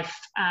their life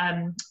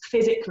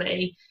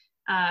physically,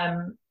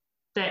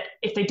 that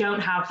if they don't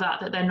have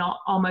that they're not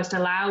almost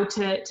allowed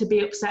to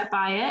be upset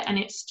by it. And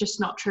it's just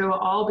not true at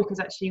all, because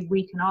actually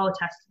we can all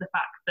attest to the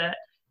fact that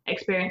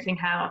experiencing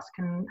hair loss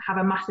can have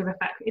a massive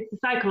effect. It's the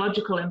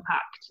psychological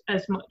impact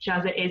as much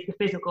as it is the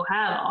physical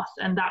hair loss,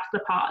 and that's the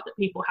part that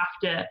people have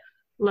to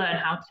learn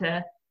how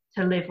to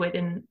live with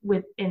in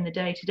the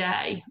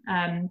day-to-day.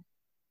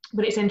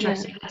 But it's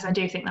interesting, because I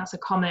do think that's a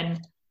common,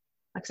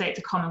 like I say, it's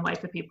a common way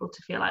for people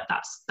to feel like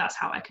that's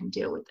how I can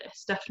deal with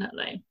this,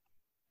 definitely.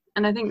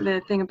 And I think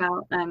the thing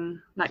about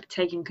like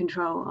taking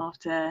control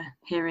after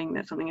hearing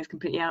that something is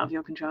completely out of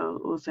your control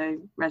also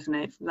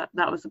resonates.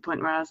 That was the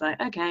point where I was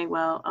like, okay,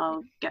 well,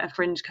 I'll get a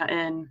fringe cut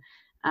in,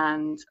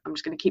 and I'm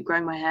just going to keep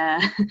growing my hair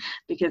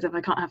because if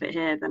I can't have it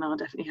here, then I'll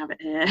definitely have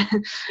it here.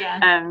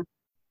 Yeah.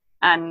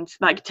 And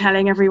like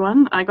telling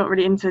everyone, I got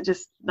really into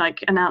just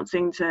like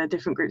announcing to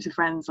different groups of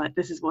friends, like,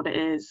 this is what it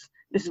is,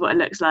 this is what it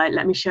looks like,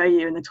 let me show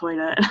you in the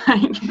toilet.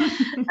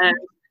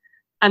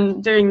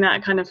 And doing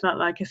that kind of felt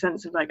like a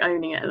sense of like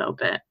owning it a little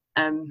bit.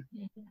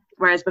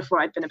 Whereas before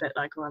I'd been a bit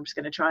like, oh, I'm just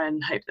going to try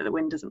and hope that the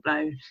wind doesn't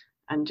blow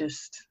and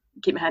just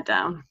keep my head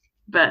down.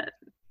 But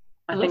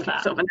I think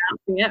sort of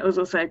announcing it was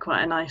also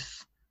quite a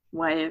nice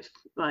way of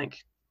like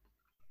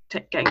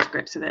getting to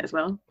grips with it as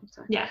well.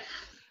 So. Yeah.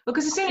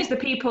 Because as soon as the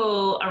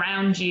people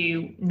around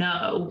you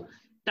know,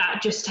 that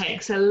just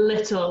takes a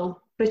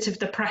little bit of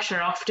the pressure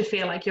off to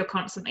feel like you're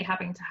constantly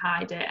having to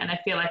hide it. And I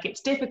feel like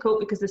it's difficult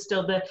because there's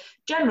still the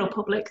general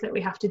public that we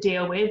have to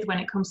deal with when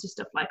it comes to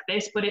stuff like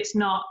this, but it's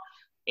not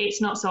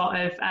sort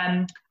of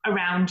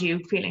around you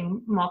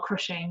feeling more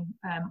crushing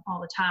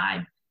all the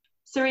time.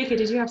 Sarika,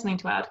 did you have something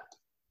to add?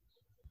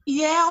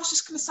 Yeah, I was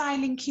just going to say,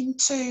 linking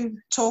to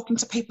talking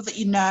to people that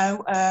you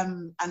know,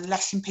 and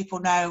letting people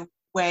know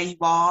where you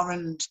are.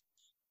 And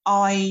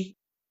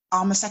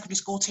I'm a secondary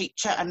school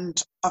teacher,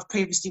 and I've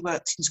previously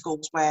worked in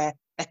schools where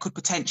there could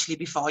potentially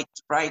be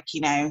fights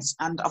breaking out,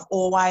 and I've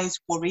always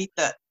worried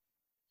that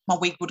my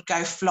wig would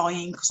go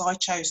flying, because I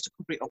chose to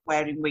cover it up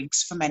wearing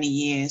wigs for many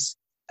years,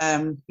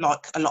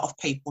 like a lot of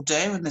people do,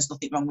 and there's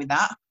nothing wrong with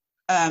that.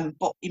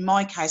 But in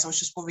my case, I was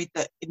just worried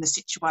that in the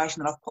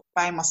situation that I've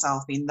found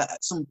myself in, that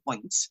at some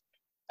point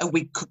a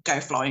wig could go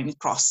flying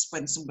across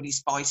when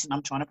somebody's fighting,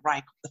 I'm trying to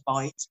break up the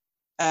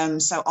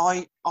fight. So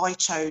I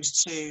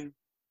chose to,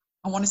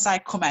 I want to say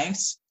come out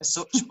as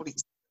such, but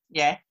it's,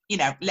 yeah, you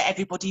know, let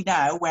everybody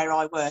know where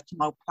I work in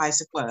my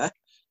place of work.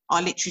 I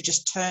literally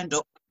just turned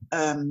up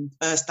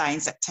first day in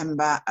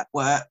September at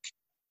work,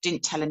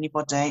 didn't tell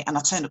anybody, and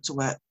I turned up to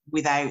work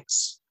without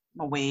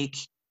my wig,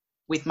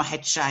 with my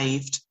head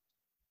shaved,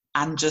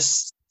 and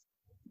just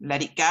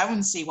let it go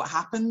and see what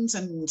happens.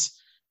 And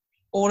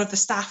all of the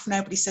staff,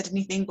 nobody said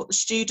anything, but the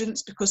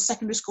students, because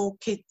secondary school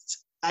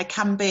kids, they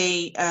can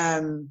be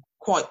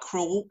quite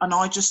cruel. And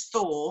I just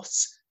thought,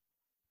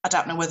 I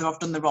don't know whether I've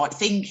done the right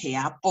thing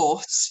here,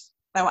 but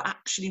they were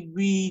actually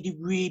really,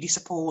 really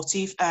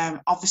supportive.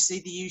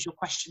 Obviously, the usual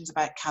questions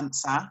about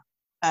cancer.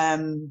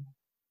 And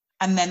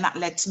then that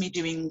led to me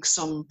doing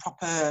some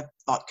proper,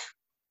 like,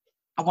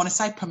 I want to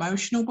say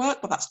promotional work,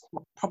 but that's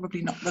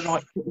probably not the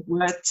right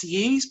word to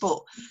use. But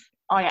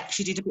I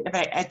actually did a bit of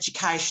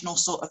educational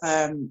sort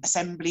of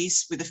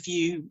assemblies with a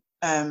few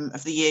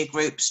of the year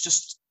groups,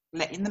 just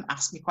letting them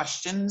ask me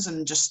questions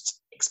and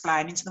just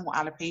explaining to them what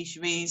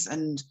alopecia is.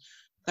 And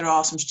there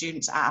are some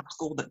students at our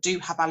school that do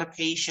have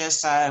alopecia,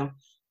 so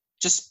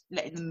just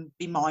letting them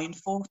be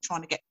mindful,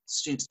 trying to get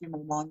students to be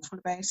more mindful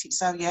about it.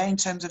 So yeah, in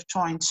terms of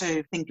trying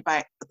to think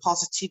about the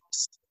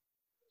positives,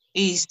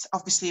 is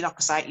obviously, like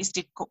I say, it's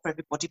difficult for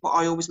everybody, but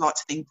I always like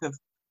to think of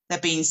there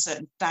being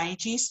certain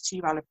stages to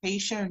your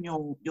alopecia and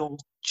your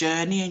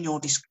journey and your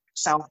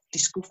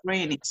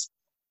self-discovery. And it's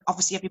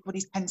obviously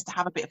everybody tends to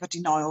have a bit of a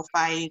denial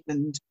phase,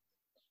 and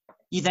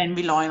you then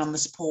relying on the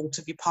support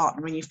of your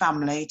partner and your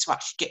family to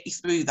actually get you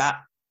through that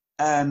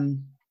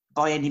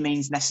by any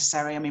means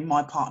necessary. I mean,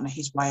 my partner,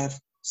 his way of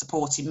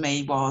supporting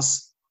me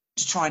was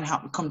to try and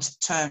help me come to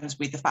terms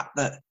with the fact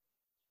that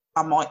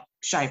I might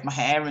shave my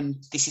hair and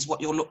this is what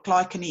you'll look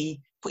like. And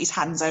he put his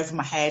hands over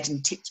my head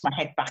and tipped my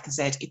head back and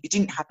said, if you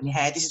didn't have any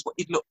hair, this is what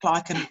you'd look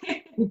like. And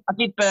I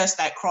did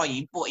burst out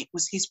crying, but it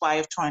was his way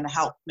of trying to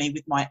help me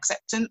with my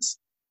acceptance.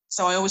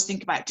 So I always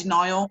think about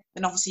denial.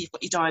 Then obviously you've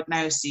got your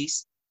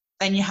diagnosis.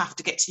 Then you have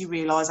to get to your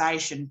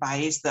realisation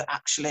phase that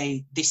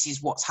actually this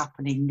is what's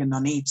happening and I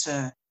need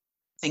to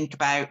think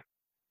about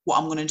what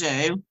I'm going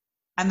to do.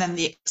 And then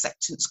the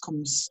acceptance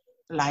comes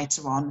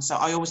later on. So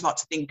I always like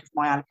to think of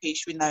my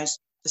alopecia in those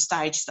the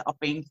stages that I've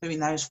been through in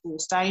those 4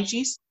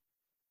 stages.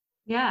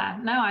 Yeah,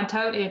 no, I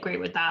totally agree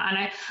with that.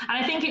 And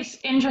I think it's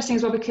interesting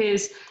as well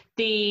because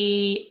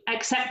the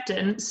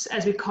acceptance,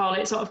 as we call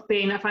it, sort of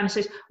being that final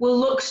stage, will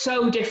look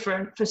so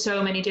different for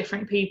so many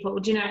different people.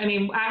 Do you know what I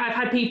mean? I've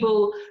had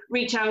people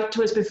reach out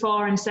to us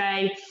before and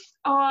say,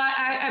 oh,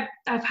 I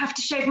have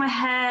to shave my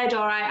head,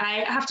 or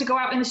I have to go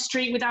out in the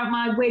street without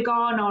my wig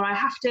on, or I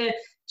have to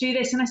do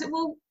this. And I said,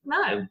 well,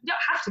 no, you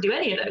don't have to do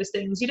any of those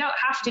things. You don't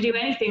have to do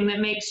anything that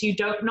makes you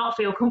not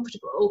feel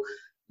comfortable.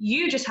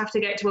 You just have to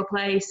get to a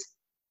place,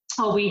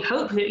 or we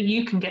hope that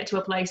you can get to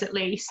a place at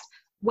least,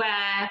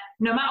 where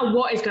no matter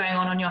what is going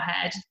on your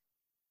head,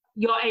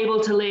 you're able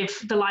to live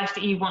the life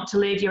that you want to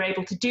live. You're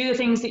able to do the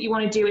things that you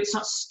want to do. It's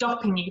not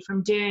stopping you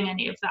from doing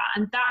any of that.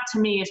 And that to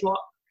me is what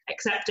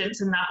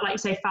acceptance and that, like you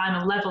say,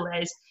 final level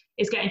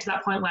is getting to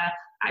that point where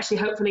actually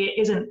hopefully it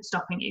isn't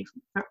stopping you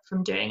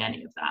from doing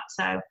any of that.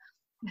 So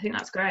I think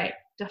that's great,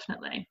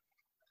 definitely.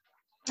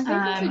 I think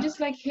also just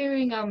like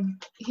hearing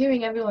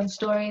everyone's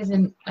stories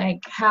and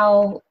like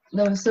how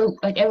they were so,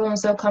 like, everyone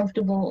was so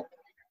comfortable,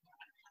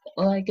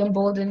 like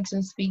emboldened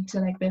to speak to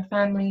like their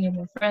family and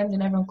their friends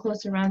and everyone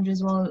close around you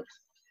as well.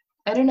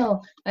 I don't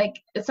know, like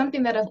it's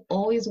something that I've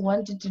always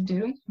wanted to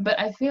do, but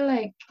I feel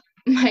like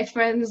my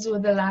friends were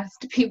the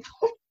last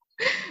people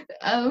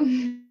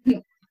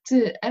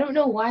to, I don't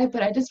know why,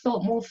 but I just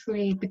felt more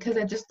free because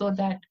I just thought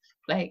that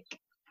like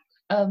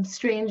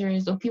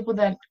strangers or people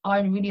that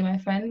aren't really my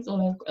friends or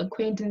like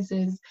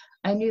acquaintances,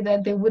 I knew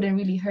that they wouldn't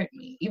really hurt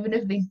me, even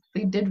if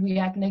they did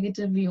react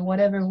negatively or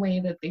whatever way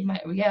that they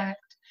might react.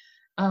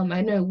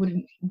 I know it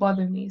wouldn't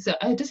bother me. So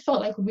I just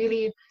felt like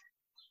really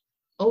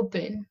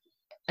open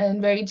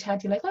and very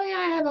chatty, like, oh yeah,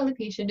 I have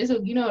alopecia. There's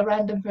a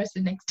random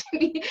person next to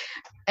me,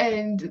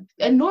 and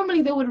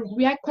normally they would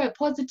react quite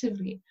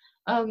positively.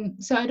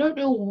 So I don't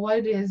know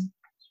what is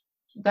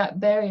that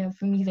barrier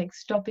for me, like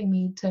stopping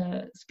me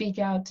to speak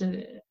out,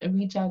 to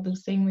reach out the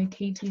same way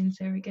Katie and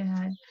Sarika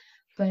had.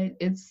 But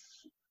it's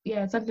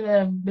something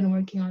that I've been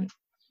working on.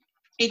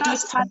 It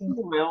does take a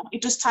while.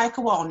 It does take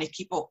a while,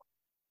 Nikki, but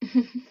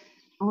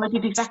I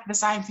did exactly the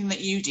same thing that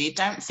you did.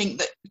 Don't think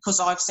that because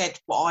I've said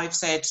what I've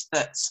said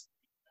that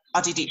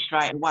I did it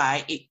straight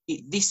away.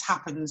 This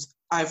happens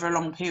over a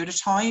long period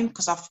of time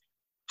because I've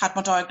had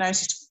my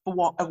diagnosis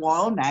for a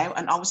while now,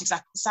 and I was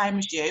exactly the same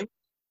as you.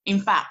 In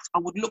fact, I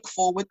would look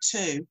forward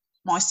to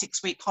my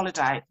 6-week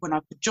holiday when I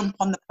could jump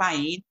on the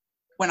plane.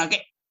 When I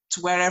get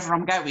to wherever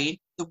I'm going,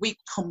 the week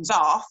comes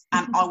off,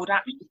 and I would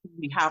actually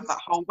have that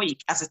whole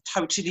week as a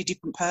totally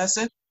different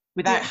person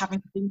without having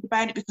to think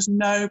about it, because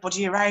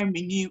nobody around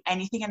me knew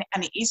anything,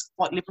 and it is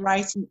quite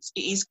liberating.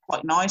 It is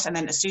quite nice. And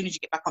then as soon as you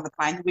get back on the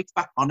plane, the wig's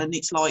back on, and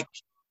it's like,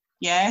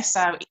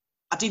 so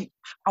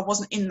I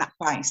wasn't in that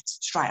place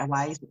straight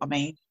away, is what I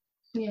mean.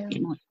 Yeah.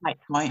 It might take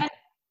time.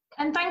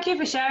 And thank you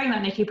for sharing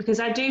that, Nikki, because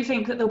I do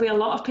think that there'll be a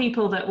lot of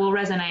people that will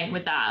resonate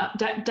with that.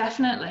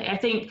 Definitely. I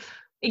think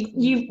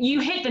you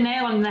hit the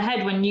nail on the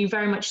head when you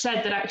very much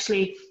said that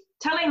actually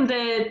telling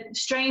the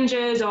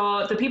strangers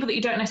or the people that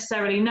you don't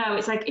necessarily know,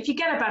 it's like if you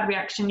get a bad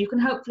reaction, you can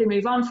hopefully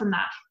move on from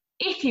that.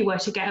 If you were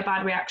to get a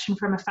bad reaction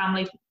from a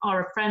family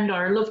or a friend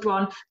or a loved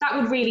one, that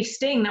would really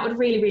sting. That would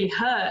really, really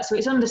hurt. So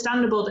it's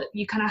understandable that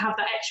you kind of have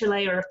that extra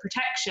layer of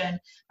protection.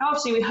 Now,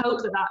 obviously, we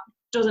hope that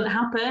doesn't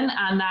happen,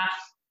 and that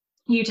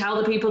you tell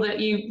the people that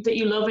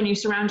you love and you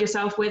surround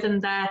yourself with,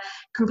 and they're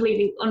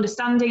completely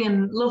understanding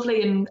and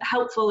lovely and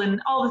helpful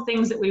and all the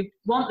things that we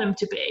want them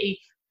to be.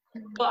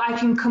 But I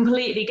can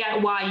completely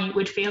get why you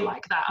would feel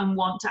like that and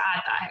want to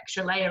add that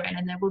extra layer in,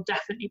 and there will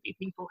definitely be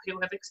people who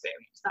have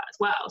experienced that as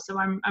well. So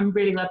I'm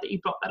really glad that you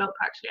brought that up.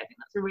 Actually, I think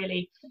that's a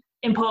really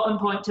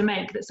important point to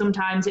make, that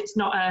sometimes it's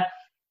not a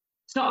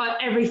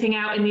everything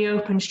out in the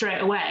open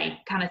straight away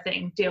kind of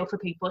thing deal for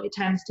people. It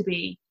tends to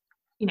be,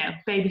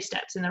 baby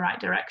steps in the right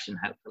direction,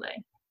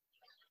 hopefully.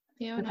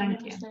 Yeah, so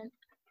thank you.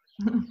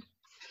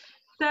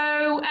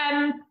 So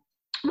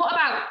what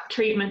about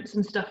treatments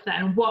and stuff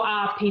then? What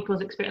are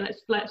people's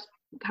experience? Let's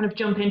kind of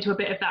jump into a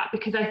bit of that,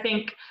 because I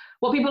think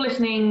what people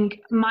listening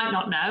might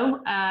not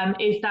know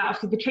is that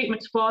obviously the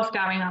treatments for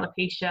scarring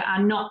alopecia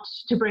are not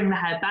to bring the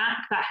hair back.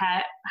 That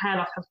hair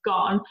loss has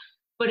gone,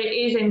 but it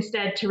is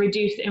instead to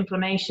reduce the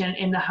inflammation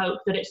in the hope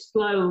that it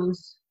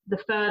slows the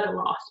further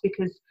loss,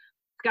 because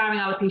scarring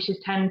alopecias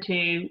tend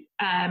to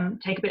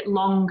take a bit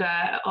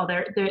longer, or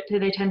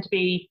they tend to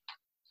be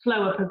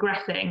slower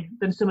progressing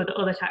than some of the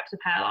other types of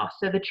hair loss.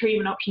 So the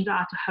treatment options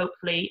are to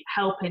hopefully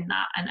help in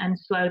that and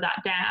slow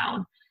that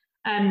down.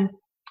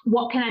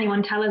 What can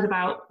anyone tell us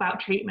about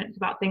treatments,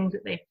 about things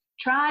that they've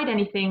tried?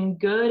 Anything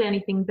good,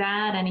 anything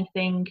bad,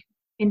 anything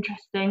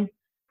interesting?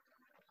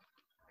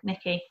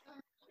 Nikki?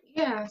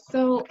 Yeah,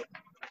 so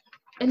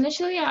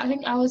initially I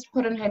think I was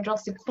put on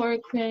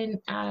hydroxychloroquine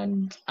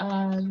and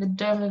the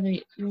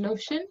Dermavate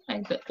lotion,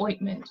 like the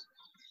ointment.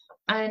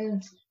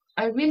 And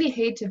I really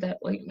hated that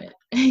ointment.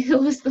 It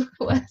was the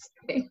worst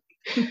thing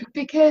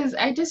because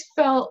I just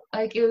felt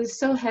like it was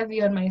so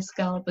heavy on my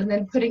scalp, and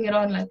then putting it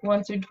on like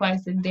once or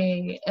twice a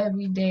day,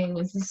 every day,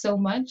 was just so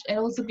much. And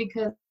also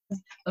because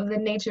of the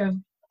nature of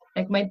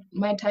like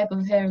my type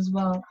of hair as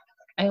well.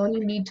 I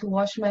only need to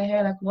wash my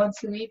hair like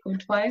once a week or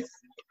twice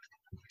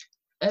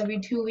every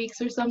 2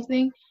 weeks or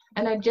something.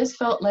 And I just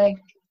felt like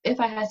if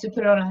I had to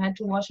put it on, I had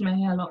to wash my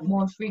hair a lot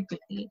more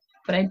frequently.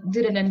 But I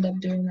didn't end up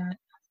doing that.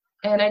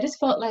 And I just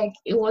felt like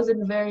it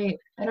wasn't very,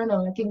 I don't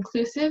know, like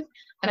inclusive.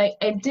 And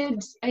I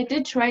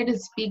did try to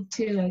speak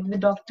to like the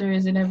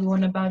doctors and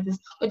everyone about this,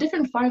 or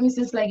different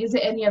pharmacists, like, is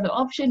there any other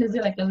option? Is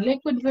there like a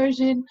liquid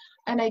version?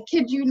 And I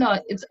kid you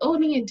not, it's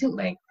only until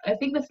like, I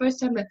think the first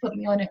time they put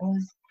me on it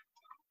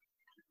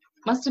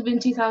must have been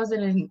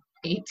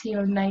 2018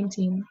 or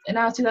 19, and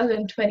now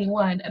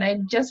 2021. And I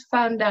just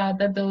found out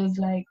that there was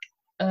like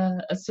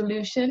a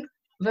solution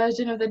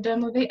version of the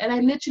Dermovate, and I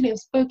literally have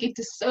spoken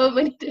to so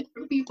many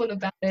different people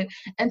about it,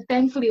 and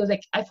thankfully it was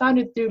like I found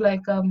it through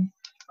like on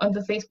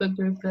the Facebook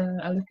group, the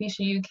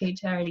Alopecia UK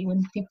charity,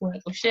 when people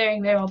like were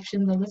sharing their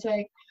options. I was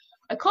like,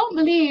 I can't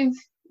believe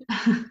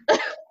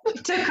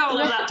it took all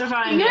of that to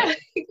find it.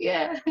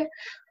 Yeah.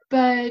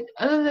 But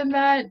other than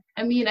that,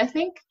 I mean, I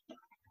think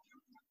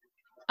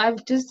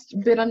I've just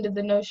been under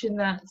the notion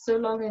that so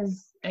long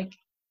as like,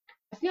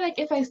 I feel like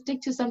if I stick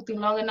to something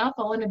long enough,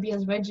 I want to be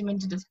as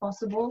regimented as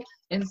possible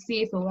and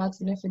see if it works.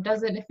 And if it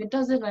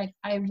doesn't, like,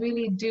 I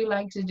really do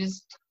like to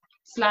just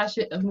slash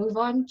it and move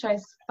on, try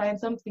to find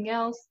something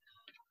else.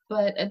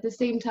 But at the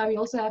same time, you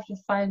also have to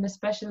find a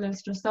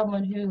specialist or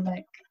someone who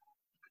like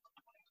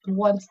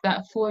wants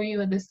that for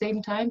you at the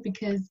same time,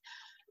 because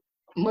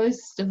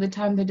most of the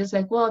time they're just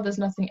like, well, there's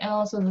nothing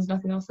else, or there's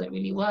nothing else that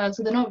really works.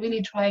 So they're not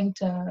really trying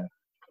to,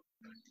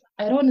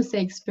 I don't want to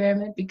say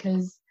experiment,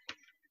 because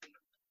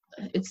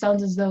it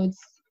sounds as though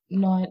it's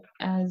not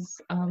as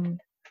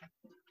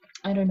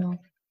I don't know,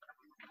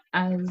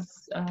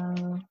 as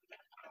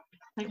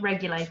like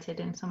regulated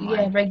in some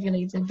way. Yeah,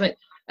 regulated, but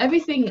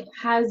everything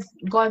has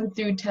gone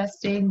through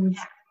testing,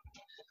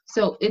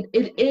 so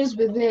it is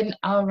within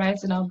our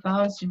rights and our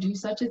bounds to do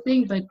such a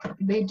thing. But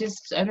they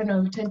just, I don't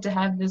know, tend to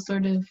have this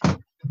sort of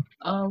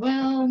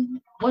well,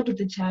 what are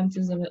the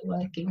chances of it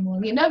working?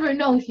 Well, you never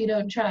know if you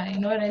don't try, you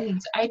know what I mean?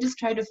 So I just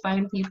try to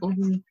find people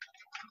who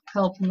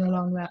help me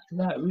along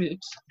that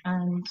route.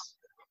 And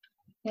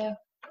yeah,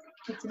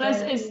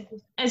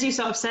 as you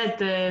sort of said,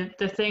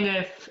 the thing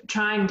of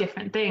trying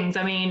different things.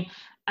 I mean,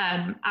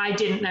 I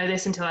didn't know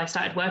this until I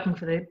started working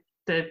for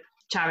the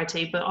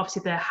charity, but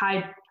obviously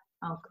I'm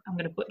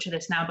going to butcher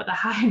this now, but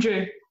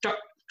the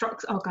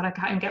oh god, I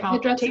can't even get my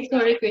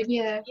hydroxychloroquine,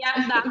 yeah,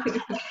 that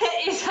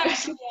is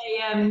actually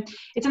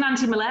it's an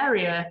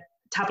anti-malaria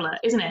tablet,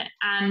 isn't it?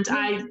 And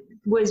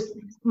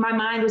my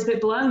mind was a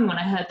bit blown when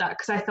I heard that,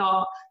 because I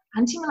thought,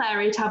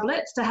 anti-malaria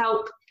tablets to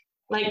help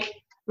like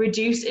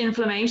reduce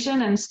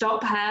inflammation and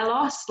stop hair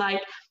loss,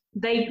 like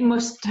they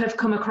must have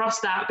come across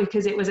that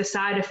because it was a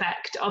side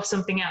effect of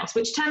something else,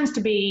 which tends to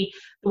be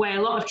the way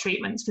a lot of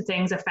treatments for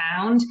things are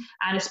found.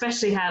 And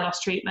especially hair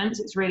loss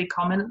treatments, it's really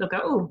common that they'll go,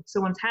 oh,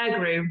 someone's hair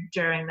grew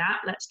during that,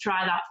 let's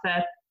try that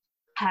for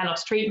hair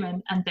loss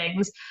treatment and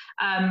things.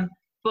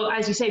 But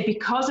as you say,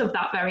 because of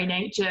that very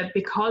nature,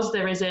 because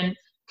there isn't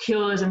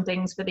cures and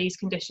things for these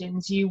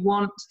conditions, you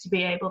want to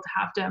be able to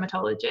have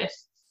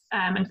dermatologists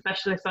and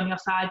specialists on your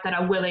side that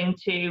are willing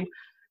to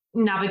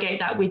navigate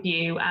that with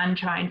you and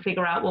try and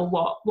figure out, well,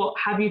 what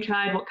have you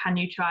tried, what can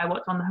you try,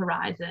 what's on the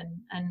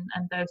horizon, and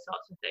those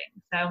sorts of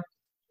things. So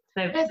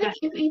I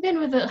think even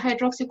with the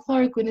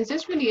hydroxychloroquine, it's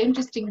just really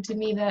interesting to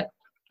me that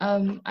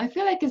I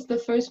feel like it's the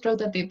first drug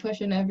that they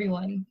push on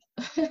everyone.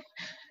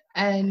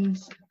 And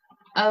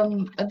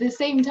at the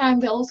same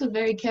time, they're also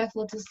very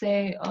careful to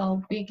say,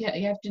 oh, you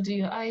have to do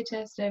your eye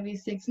test every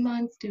 6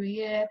 months to a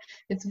year.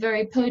 It's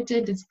very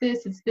potent. It's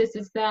this,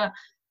 it's that.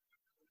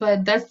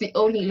 But that's the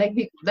only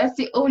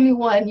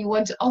one you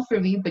want to offer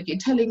me. But you're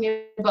telling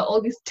me about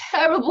all these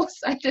terrible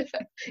side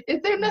effects.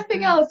 Is there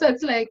nothing else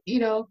that's like, you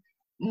know,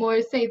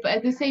 more safe? But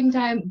at the same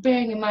time,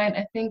 bearing in mind,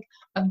 I think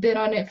I've been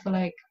on it for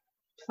like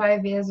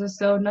 5 years or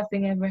so.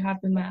 Nothing ever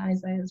happened. My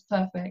eyesight is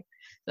perfect.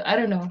 So I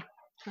don't know.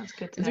 That's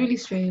good. It's really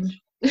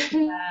strange.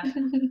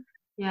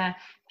 Yeah.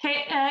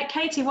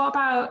 Katie, what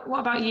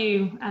about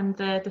you and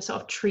the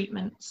sort of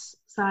treatments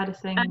side of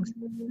things?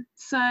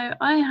 So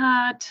I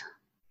had,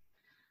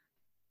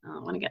 I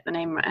want to get the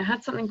name right. I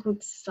had something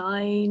called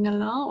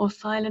Silanar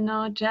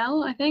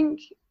gel, I think.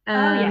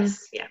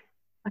 Yes, yeah.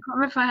 I can't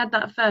remember if I had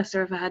that first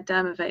or if I had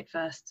Dermovate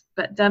first,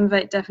 but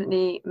Dermovate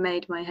definitely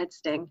made my head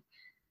sting.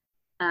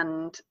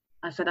 And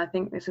I said, I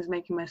think this is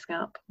making my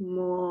scalp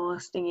more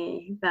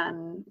stingy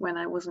than when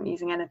I wasn't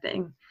using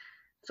anything.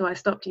 So I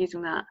stopped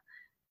using that.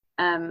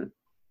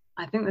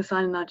 I think the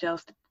Silanar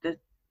gel's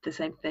the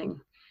same thing.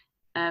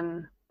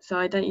 So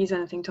I don't use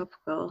anything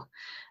topical.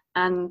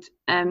 And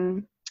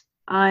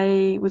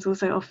I was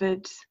also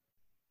offered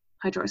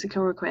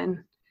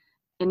hydroxychloroquine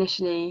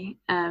initially,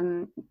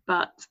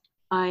 but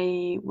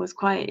I was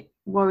quite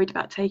worried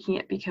about taking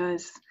it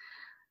because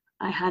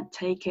I had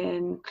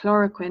taken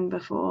chloroquine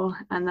before,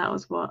 and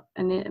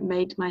it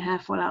made my hair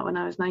fall out when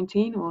I was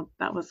 19, or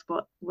that was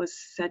what was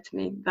said to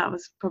me. That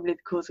was probably the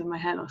cause of my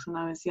hair loss when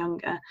I was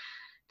younger,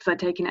 because I'd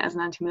taken it as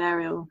an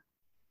anti-malarial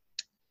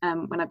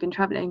when I'd been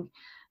travelling.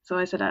 So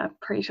I said, I'm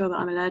pretty sure that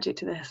I'm allergic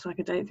to this. Like,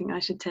 I don't think I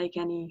should take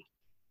any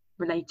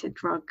related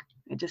drug.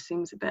 It just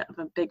seems a bit of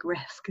a big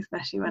risk,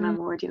 especially when I'm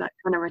already like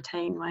trying to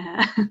retain my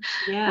hair.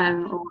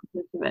 Or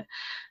of it.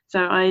 So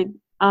I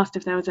asked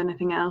if there was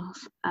anything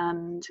else,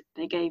 and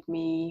they gave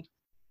me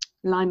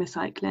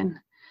limacycline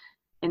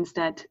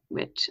instead,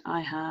 which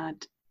I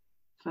had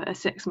for a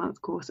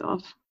 6-month course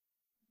of.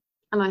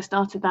 And I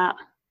started that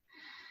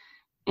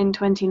in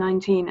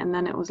 2019, and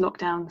then it was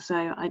lockdown, so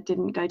I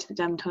didn't go to the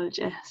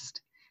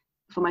dermatologist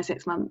for my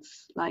 6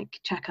 months like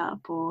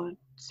checkup or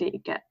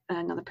get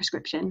another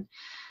prescription.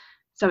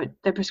 So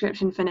the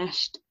prescription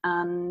finished,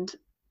 and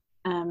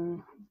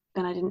then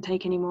I didn't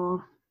take any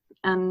more,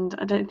 and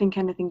I don't think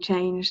anything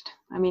changed.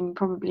 I mean,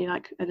 probably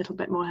like a little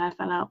bit more hair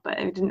fell out, but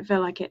it didn't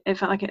feel like it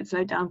felt like it had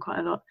slowed down quite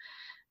a lot,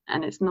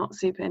 and it's not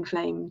super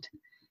inflamed.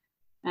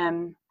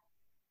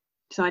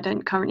 So I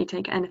don't currently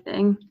take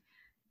anything.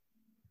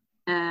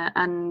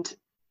 And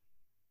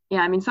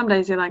yeah, I mean, some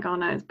days you're like, oh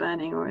no, it's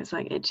burning, or it's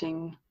like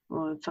itching,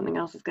 or something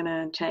else is going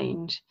to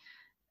change.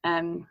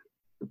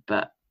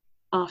 But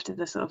after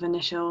the sort of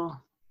initial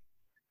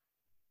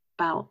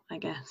bout, I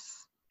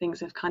guess,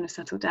 things have kind of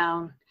settled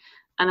down.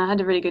 And I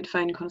had a really good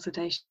phone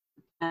consultation,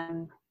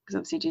 because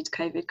obviously due to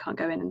COVID, can't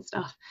go in and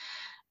stuff.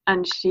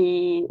 And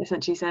she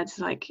essentially said,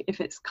 like, if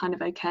it's kind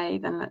of okay,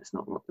 then let's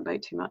not rock the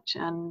boat too much,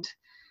 and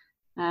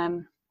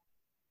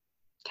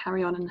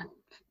carry on and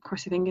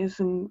cross your fingers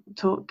and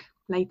talk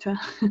later.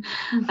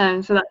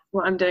 So that's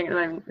what I'm doing at the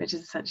moment, which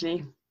is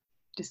essentially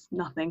just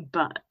nothing,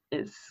 but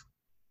it's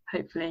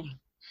hopefully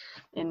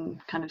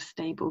in kind of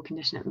stable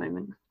condition at the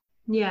moment.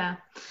 Yeah,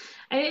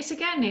 and it's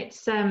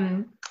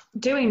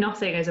doing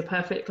nothing is a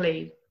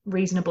perfectly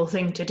reasonable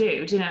thing to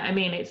do. Do you know what I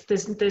mean?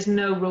 There's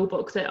no rule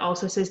book that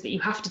also says that you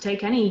have to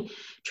take any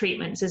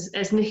treatments.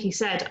 As Nikki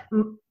said,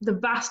 the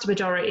vast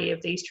majority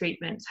of these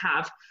treatments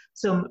have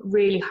some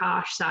really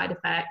harsh side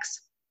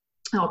effects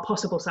or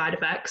possible side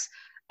effects,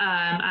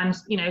 and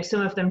you know, some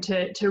of them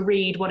to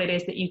read what it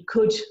is that you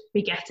could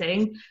be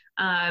getting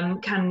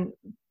can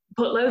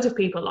put loads of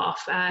people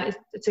off.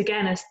 It's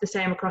the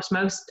same across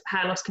most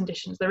hair loss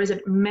conditions. There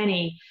isn't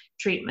many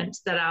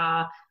treatments that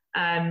are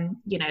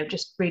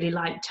just really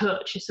light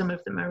touch. Some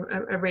of them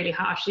are really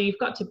harsh, so you've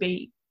got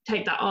to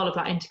take all of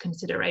that into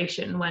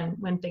consideration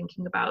when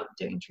thinking about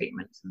doing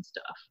treatments and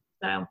stuff.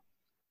 So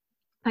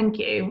thank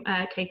you,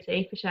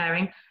 Katie, for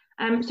sharing.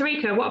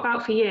 Sarika, what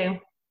about for you?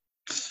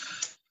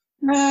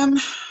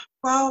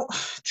 Well,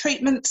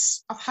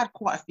 treatments, I've had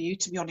quite a few,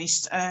 to be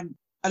honest.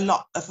 A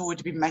lot have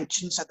already been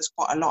mentioned, so there's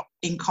quite a lot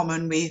in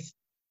common with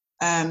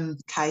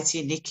Katie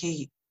and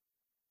Nikki.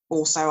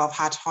 Also, I've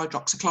had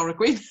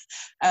hydroxychloroquine.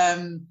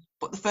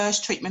 But the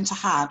first treatment I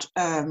had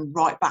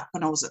right back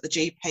when I was at the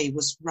GP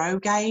was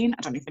Rogaine.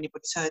 I don't know if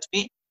anybody's heard of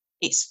it.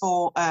 It's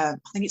for, I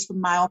think it's for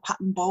male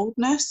pattern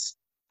baldness.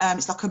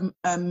 It's like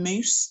a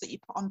mousse that you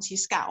put onto your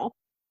scalp.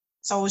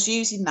 So I was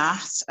using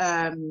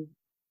that,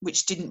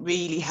 which didn't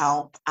really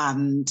help,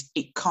 and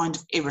it kind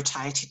of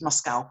irritated my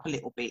scalp a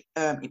little bit.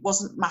 It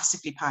wasn't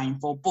massively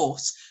painful,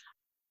 but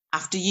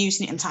after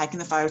using it and taking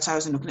the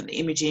photos and looking at the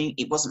imaging,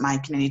 it wasn't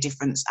making any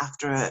difference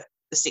after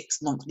the 6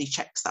 monthly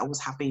checks that I was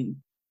having.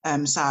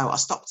 So I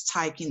stopped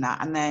taking that,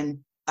 and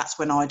then that's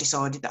when I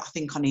decided that I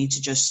think I need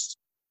to just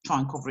try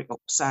and cover it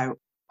up. So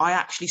I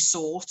actually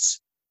sought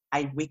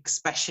a wig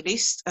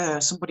specialist,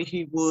 somebody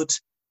who would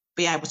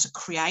be able to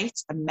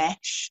create a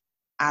mesh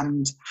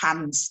and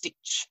hand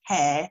stitch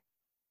hair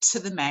to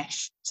the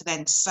mesh to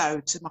then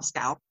sew to my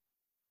scalp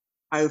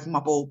over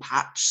my bald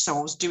patch. So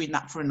I was doing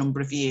that for a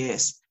number of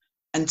years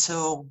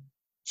until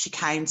she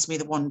came to me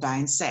the one day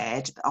and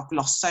said that I've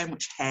lost so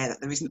much hair that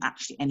there isn't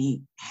actually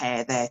any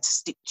hair there to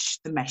stitch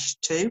the mesh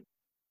to.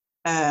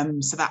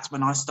 So that's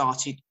when I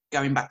started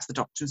going back to the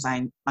doctor and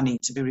saying I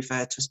need to be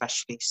referred to a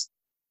specialist.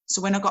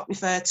 So when I got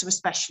referred to a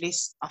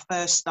specialist, I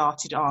first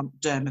started on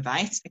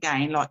Dermavate.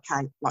 Again, like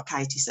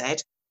Katie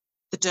said,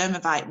 the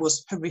Dermavate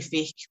was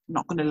horrific, I'm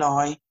not going to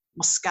lie.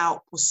 My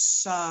scalp was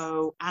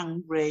so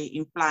angry,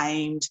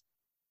 inflamed,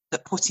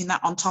 that putting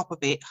that on top of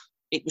it,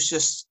 it was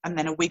just, and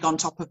then a wig on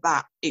top of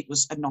that, it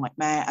was a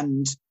nightmare.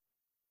 And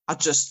I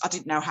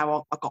didn't know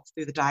how I got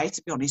through the day,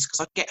 to be honest,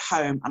 because I'd get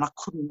home and I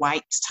couldn't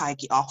wait to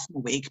take it off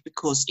my wig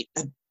because it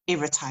had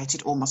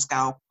irritated all my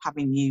scalp,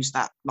 having used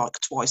that like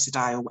twice a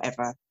day or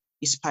whatever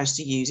you're supposed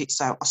to use it.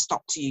 So I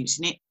stopped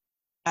using it.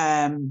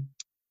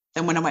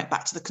 Then when I went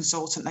back to the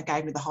consultant, they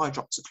gave me the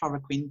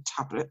hydroxychloroquine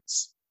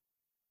tablets.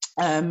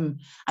 And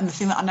the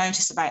thing that I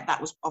noticed about that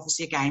was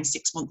obviously, again,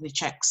 6 monthly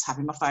checks,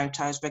 having my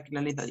photos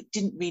regularly, that it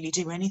didn't really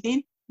do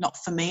anything. Not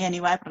for me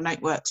anyway, but I know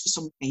it works for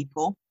some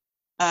people.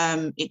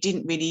 It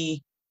didn't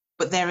really,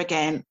 but there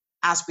again,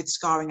 as with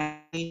scarring,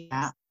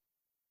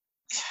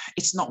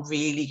 it's not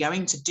really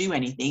going to do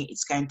anything.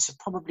 It's going to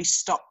probably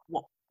stop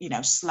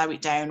slow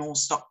it down or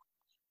stop.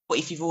 But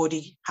if you've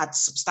already had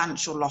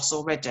substantial loss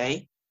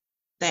already,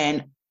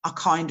 then I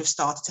kind of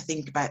started to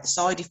think about the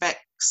side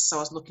effects. So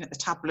I was looking at the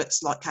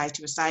tablets, like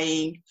Katie was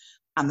saying,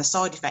 and the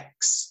side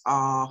effects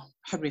are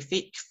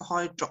horrific for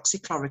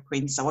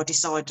hydroxychloroquine. So I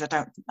decided I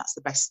don't think that's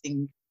the best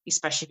thing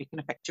especially if it can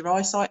affect your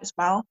eyesight as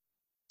well.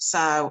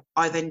 So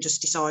I then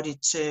just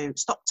decided to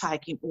stop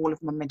taking all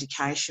of my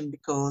medication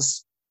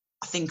because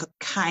I think I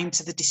came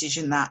to the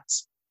decision that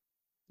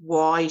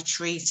why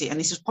treat it? And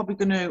this is probably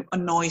going to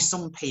annoy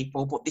some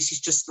people, but this is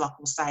just like I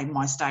was saying,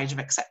 my stage of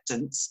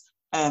acceptance.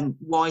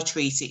 Why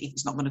treat it if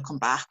it's not going to come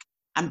back?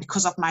 And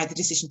because I've made the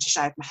decision to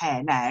shave my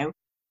hair now,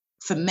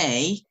 for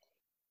me,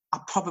 I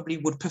probably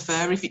would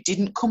prefer if it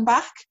didn't come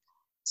back.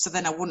 So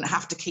then I wouldn't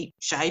have to keep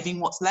shaving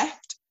what's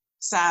left.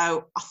 So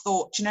I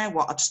thought, you know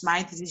what, I just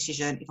made the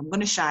decision, if I'm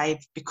going to shave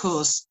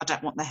because I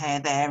don't want the hair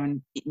there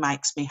and it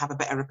makes me have a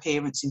better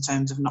appearance in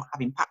terms of not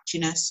having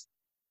patchiness,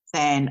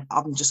 then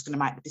I'm just going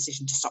to make the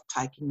decision to stop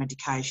taking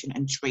medication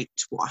and treat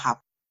what I have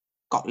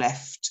got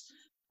left.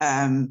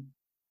 I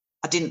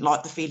didn't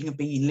like the feeling of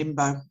being in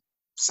limbo.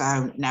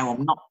 So now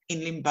I'm not in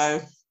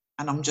limbo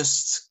and I'm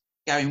just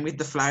going with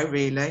the flow,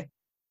 really.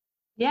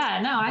 Yeah,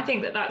 no, I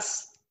think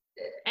that's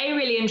A,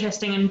 really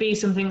interesting, and B,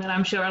 something that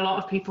I'm sure a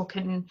lot of people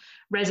can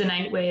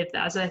resonate with.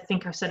 As I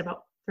think I've said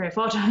about 3 or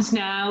 4 times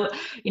now,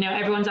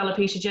 everyone's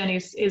alopecia journey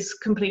is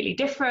completely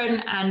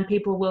different, and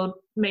people will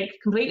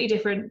make completely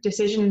different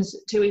decisions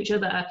to each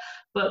other,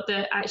 but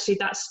actually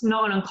that's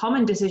not an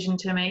uncommon decision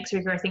to make,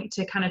 Sarika, I think,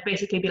 to kind of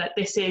basically be like,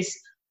 this is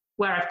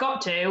where I've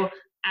got to,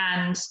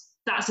 and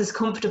that's as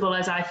comfortable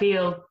as I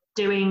feel.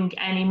 Doing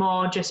any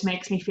more just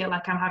makes me feel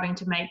like I'm having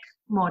to make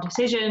more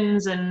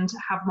decisions and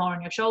have more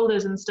on your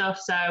shoulders and stuff.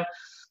 So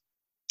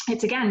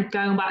it's, again,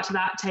 going back to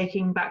that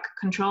taking back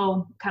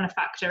control kind of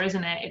factor,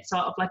 isn't it? It's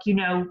sort of like you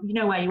know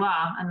where you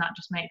are, and that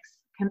just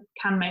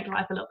can make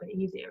life a little bit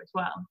easier as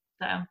well.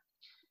 So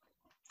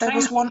there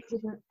was one.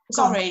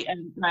 Sorry,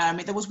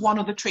 Naomi. There was one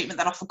other treatment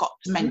that I forgot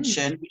to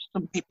mention, which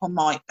some people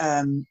might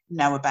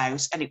know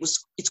about, and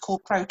it's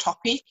called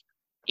Protopic.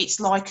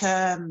 It's like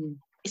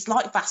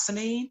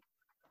Vaseline.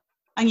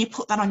 And you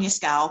put that on your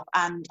scalp,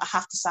 and I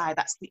have to say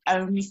that's the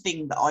only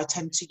thing that I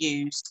tend to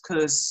use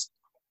because,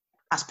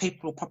 as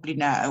people will probably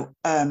know,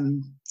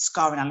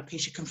 scarring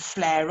alopecia can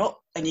flare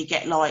up and you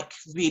get like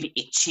really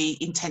itchy,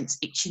 intense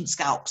itching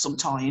scalp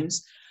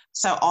sometimes.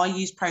 So I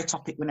use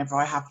Protopic whenever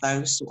I have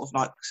those sort of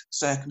like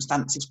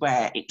circumstances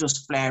where it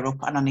does flare up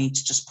and I need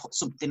to just put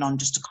something on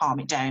just to calm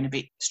it down a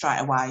bit straight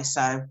away.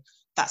 So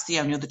that's the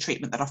only other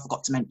treatment that I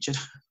forgot to mention.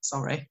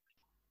 Sorry.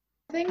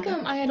 I think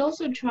I had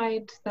also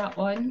tried that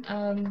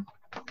one.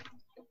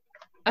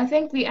 I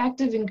think the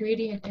active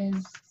ingredient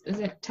is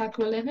it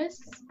tacrolimus?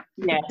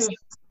 Yes.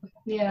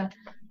 Yeah.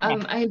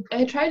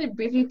 I tried it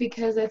briefly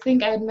because I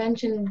think I had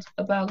mentioned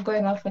about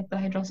going off like the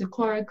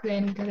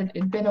hydroxychloroquine because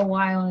it'd been a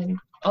while and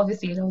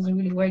obviously it wasn't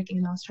really working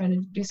and I was trying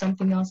to do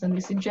something else and they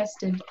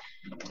suggested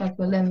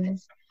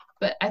tacrolimus.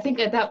 But I think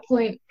at that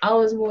point I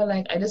was more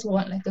like I just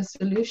want like a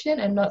solution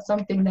and not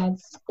something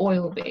that's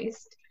oil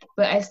based.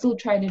 But I still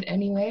tried it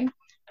anyway.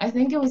 I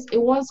think it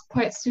was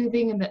quite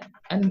soothing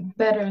and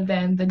better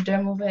than the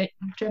Dermovate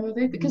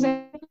because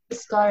I think the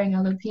scarring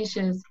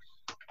alopecias,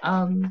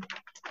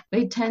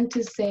 they tend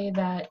to say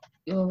that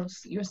your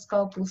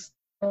scalp is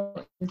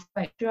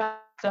quite dry,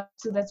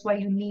 so that's why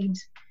you need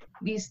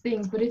these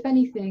things. But if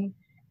anything,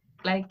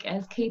 like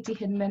as Katie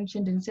had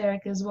mentioned and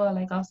Sarika as well,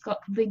 like our scalp,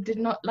 they did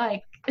not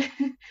like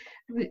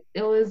it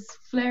was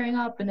flaring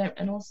up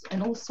and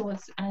all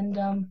sorts. And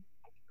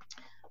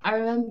I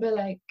remember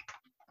like.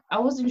 I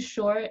wasn't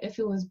sure if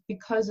it was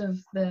because of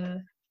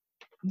the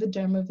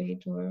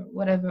Dermovate or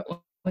whatever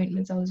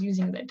ointments I was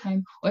using at that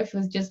time, or if it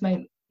was just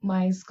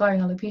my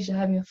scarring alopecia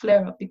having a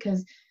flare up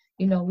because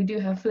we do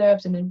have flare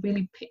ups and it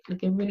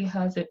really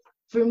has it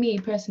for me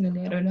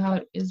personally. I don't know how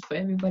it is for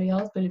everybody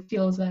else, but it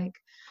feels like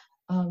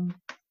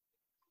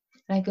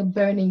a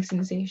burning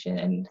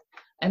sensation,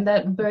 and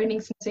that burning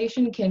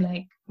sensation can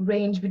like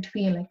range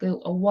between like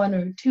a 1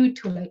 or 2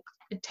 to like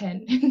a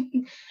 10.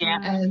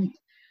 Yeah.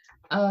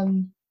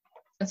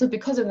 And so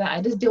because of that,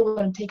 I just didn't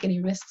want to take any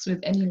risks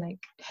with any like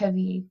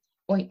heavy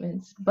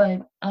ointments.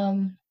 But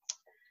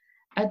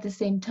at the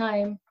same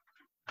time,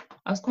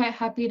 I was quite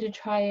happy to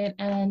try it.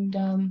 And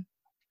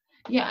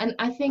and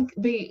I think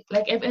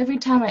every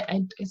time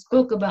I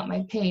spoke about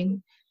my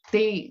pain,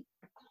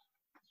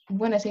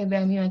 when I say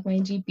them, like my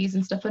GPs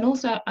and stuff. And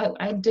also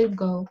I did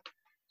go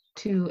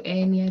to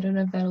A&E. I don't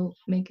know if that'll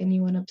make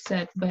anyone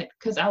upset, but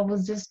because I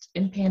was just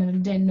in pain and I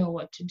didn't know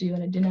what to do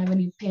and I didn't have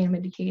any pain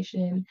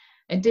medication.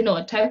 I didn't know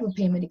what type of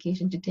pain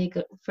medication to take,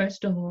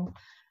 first of all.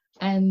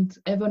 And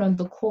everyone on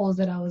the calls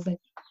that I was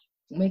like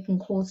making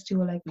calls to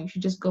were like, you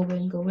should just go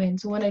in.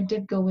 So when I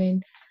did go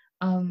in,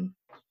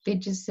 they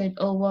just said,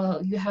 oh,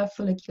 well, you have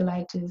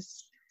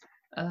folliculitis,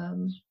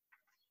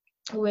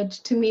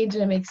 which to me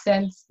didn't make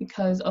sense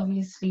because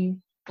obviously,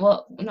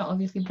 well, not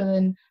obviously, but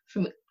then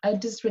I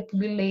just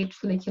relate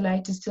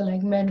folliculitis to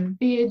like men with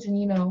beards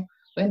and,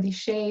 when they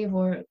shave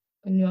or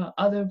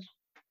other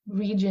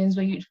regions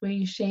where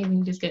you shave and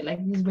you just get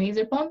like these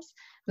razor bumps.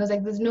 And I was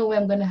like, there's no way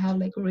I'm gonna have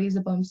like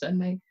razor bumps on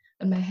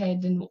my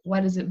head, and why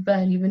does it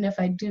burn even if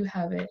I do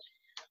have it?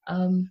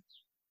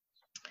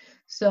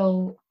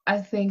 So I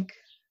think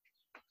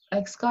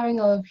like scarring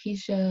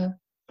alopecia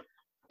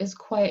is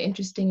quite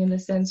interesting in the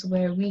sense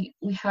where we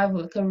have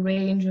like a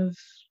range of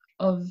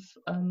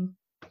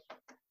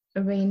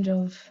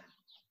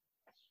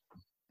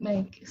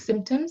like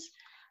symptoms,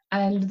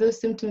 and those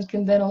symptoms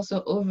can then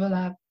also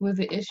overlap with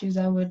the issues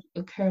that would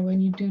occur when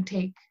you do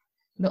take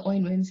the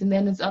ointments, and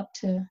then it's up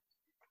to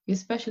your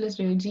specialist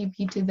or your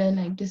GP to then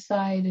like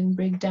decide and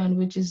break down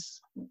which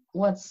is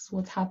what's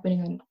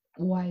happening and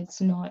why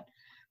it's not.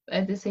 But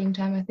at the same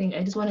time, I think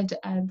I just wanted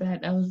to add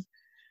that I was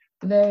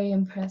very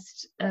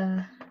impressed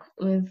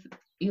with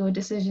your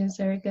decision,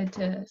 Sarika,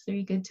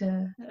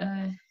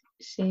 to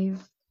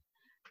shave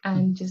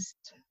and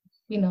just,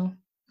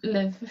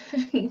 live.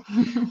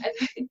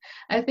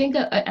 I think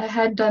I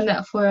had done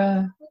that for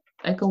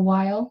a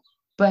while,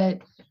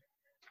 but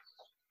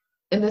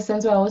in the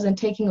sense where I wasn't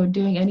taking or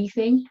doing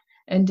anything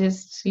and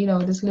just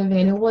living,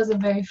 and it was a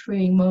very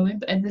freeing moment.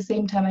 But at the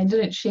same time, I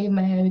didn't shave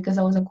my hair because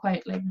I wasn't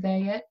quite like there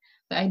yet.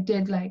 But I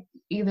did like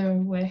either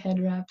wear head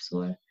wraps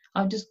or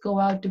I'll just go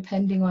out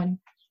depending on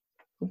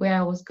where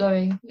I was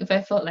going. If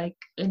I felt like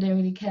I didn't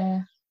really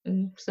care,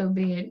 and so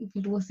be it.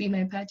 People will see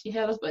my patchy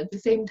hairs, but at the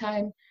same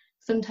time,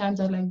 sometimes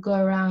I'd like go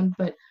around,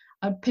 but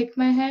I'd pick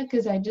my hair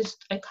because I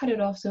cut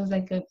it off, so it was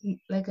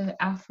like a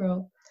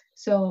afro.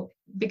 So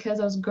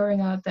because I was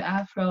growing out the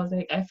afro, I was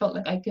like, I felt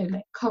like I could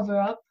like cover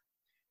up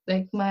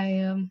like my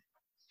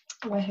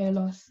hair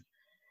loss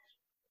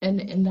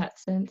in that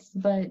sense.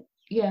 But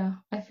yeah,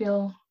 I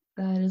feel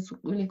that is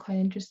really quite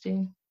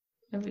interesting,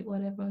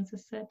 what everyone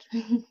just said.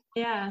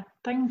 Yeah,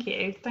 thank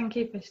you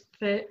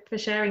for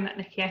sharing that,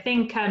 Nikki. I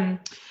think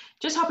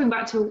just hopping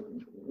back to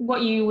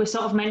what you were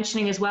sort of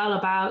mentioning as well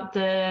about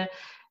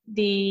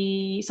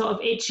the sort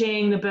of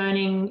itching, the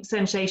burning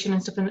sensation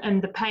and stuff,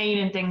 and the pain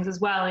and things as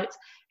well.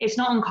 It's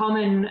not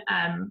uncommon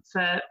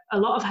for a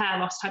lot of hair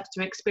loss types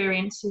to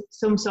experience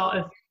some sort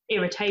of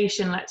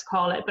irritation, let's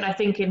call it. But I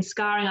think in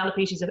scarring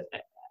alopecias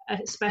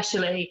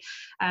especially,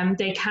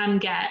 they can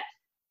get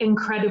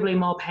incredibly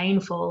more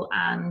painful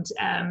and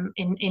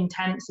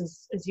intense,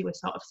 as you were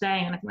sort of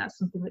saying. And I think that's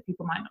something that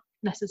people might not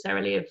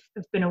necessarily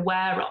have been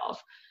aware of.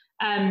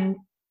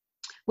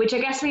 Which I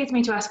guess leads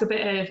me to ask a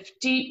bit of,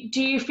 do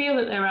you feel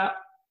that there are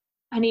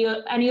any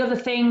other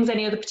things,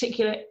 any other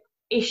particular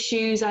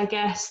issues, I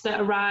guess, that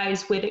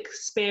arise with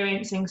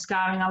experiencing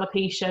scarring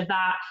alopecia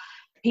that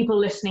people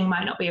listening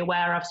might not be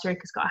aware of?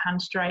 Sarika's got a hand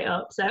straight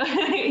up, so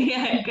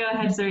yeah, go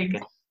ahead,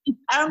 Sarika.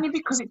 Only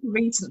because it's a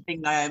recent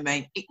thing,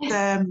 Naomi.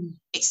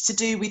 It's to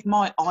do with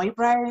my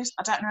eyebrows.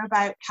 I don't know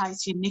about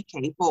Katie and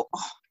Nikki, but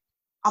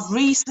I've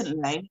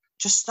recently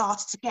just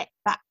started to get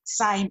that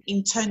same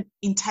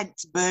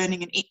intense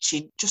burning and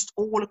itching just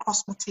all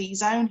across my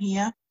T-zone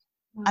here.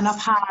 And I've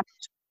had,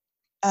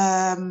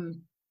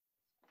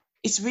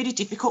 it's really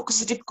difficult because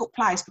it's a difficult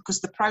place,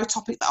 because the Pro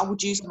Topic that I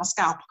would use on my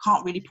scalp, I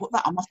can't really put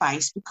that on my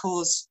face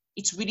because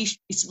it's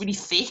really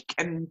thick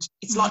and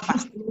it's like that.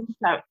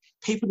 So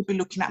people would be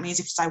looking at me as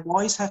if to say,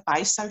 why is her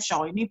face so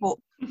shiny? But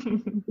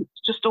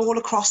it's just all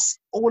across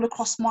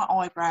my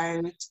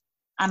eyebrows.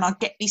 And I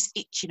get this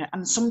itching,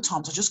 and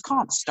sometimes I just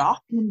can't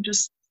stop. And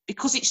just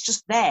because it's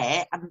just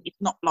there, and it's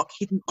not like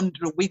hidden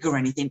under a wig or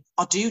anything,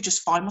 I do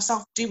just find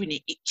myself doing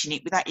it, itching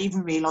it, without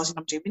even realising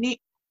I'm doing it.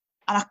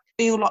 And I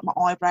feel like my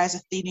eyebrows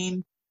are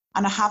thinning.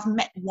 And I have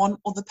met one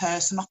other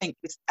person, I think,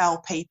 with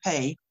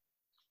LPP,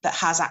 that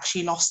has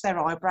actually lost their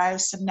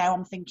eyebrows. So now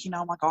I'm thinking,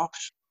 oh my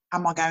gosh,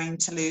 am I going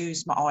to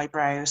lose my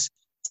eyebrows?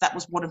 So that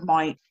was one of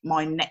my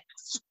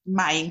next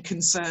main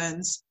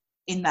concerns,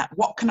 in that,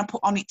 what can I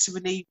put on it to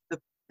relieve the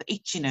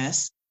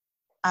itchiness?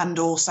 And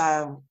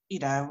also,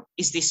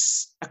 is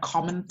this a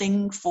common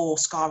thing for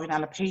scarring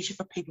alopecia,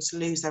 for people to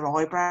lose their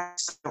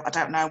eyebrows? I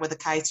don't know whether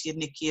Katie and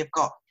Nikki have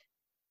got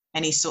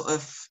any sort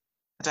of,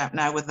 I don't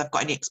know whether they've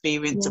got any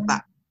experience of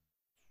that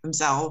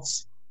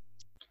themselves.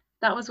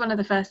 That was one of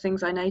the first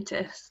things I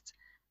noticed.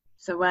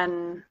 So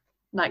when,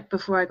 like,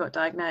 before I got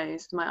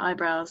diagnosed, my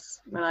eyebrows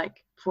were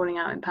like falling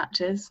out in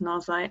patches, and I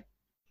was like,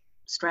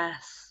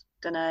 stress,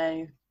 don't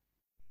know,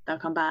 they'll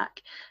come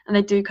back. And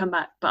they do come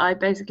back, but I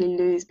basically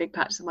lose big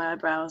patches of my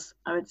eyebrows,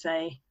 I would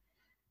say,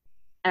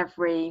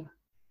 every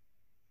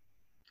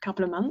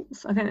couple of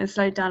months. I think they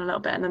slowed down a little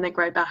bit, and then they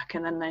grow back,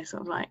 and then they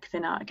sort of like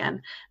thin out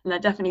again. And they're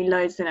definitely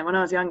loads thinner. When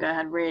I was younger, I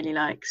had really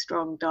like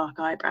strong dark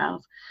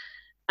eyebrows,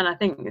 and I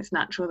think it's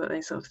natural that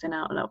they sort of thin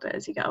out a little bit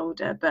as you get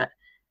older, but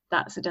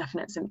that's a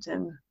definite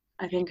symptom,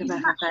 I think, of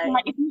FFA.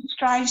 Isn't it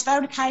strange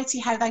though, Katie,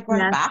 how they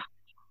grow back?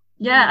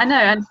 Yeah, I know.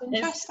 And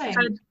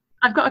interesting.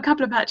 I've got a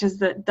couple of patches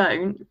that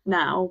don't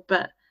now,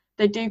 but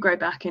they do grow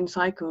back in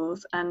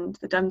cycles. And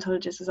the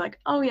dermatologist was like,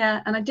 oh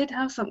yeah, and I did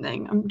have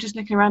something. I'm just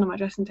looking around on my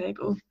dressing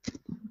table.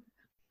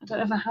 I don't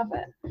know if I have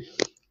it.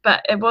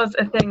 But it was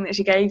a thing that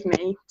she gave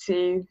me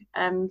to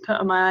put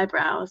on my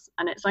eyebrows,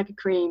 and it's like a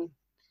cream.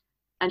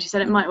 And she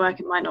said it might work,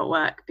 it might not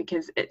work,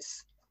 because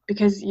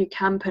you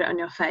can put it on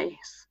your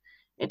face.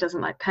 It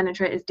doesn't like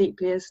penetrate as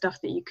deeply as stuff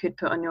that you could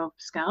put on your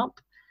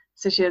scalp.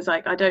 So she was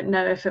like, I don't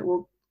know if it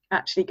will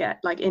actually get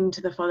like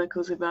into the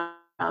follicles of our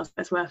brows.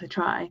 It's worth a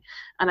try.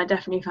 And I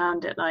definitely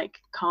found it like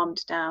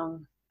calmed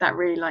down that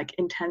really like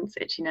intense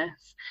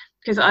itchiness,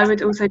 because I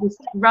would also just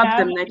rub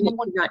them, they'd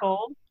literally like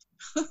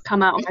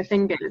come out on my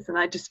fingers, and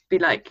I'd just be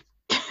like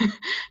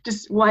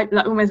just wipe,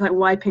 like almost like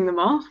wiping them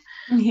off.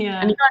 And you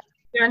can't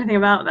do anything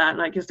about that,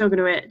 like you're still going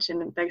to itch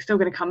and they're still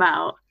going to come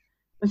out.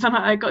 And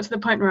somehow I got to the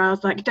point where I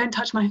was like, don't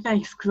touch my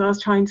face, because I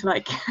was trying to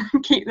like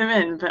keep them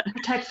in, but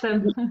protect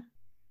them.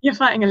 You're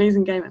fighting a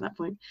losing game at that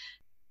point.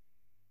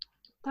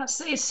 That's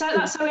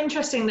so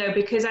interesting though,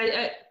 because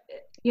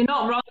you're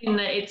not wrong in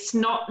that it's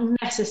not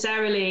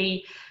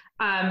necessarily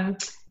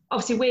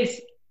obviously with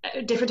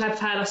different types of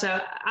hair loss, so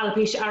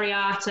alopecia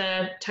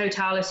areata,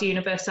 totalis,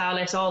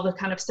 universalis, all the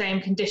kind of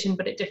same condition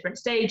but at different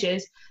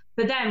stages.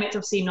 For them, it's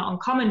obviously not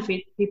uncommon for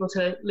people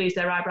to lose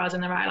their eyebrows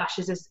and their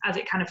eyelashes as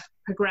it kind of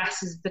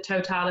progresses. The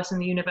totalis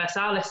and the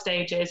universalis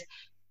stages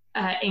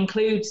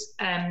includes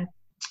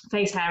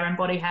face hair and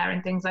body hair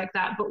and things like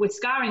that. But with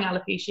scarring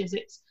alopecias,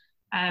 it's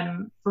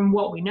from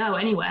what we know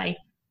anyway,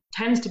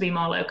 tends to be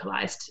more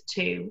localized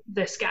to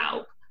the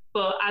scalp.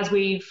 But as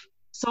we've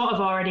sort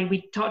of already,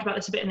 we talked about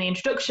this a bit in the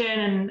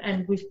introduction,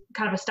 and we've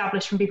kind of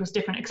established from people's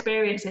different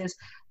experiences,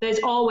 there's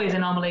always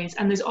anomalies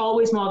and there's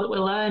always more that we're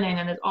learning,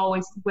 and there's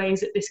always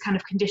ways that this kind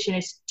of condition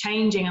is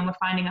changing and we're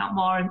finding out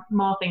more and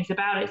more things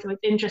about it. So it's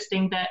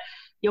interesting that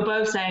you're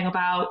both saying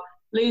about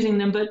losing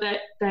them, but that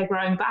they're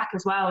growing back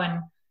as well.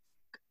 And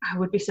I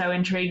would be so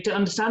intrigued to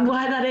understand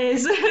why that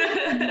is.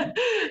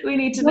 We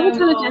need to know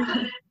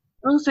more.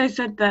 Also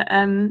said that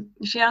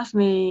she asked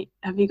me,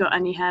 have you got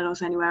any hair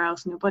loss anywhere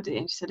else in your body?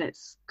 And she said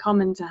it's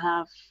common to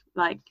have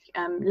like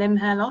limb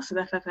hair loss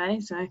with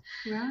FFA. So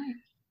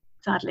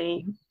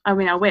sadly, I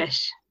mean, I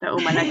wish that all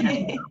my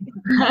legs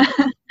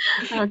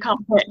I can't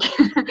pick.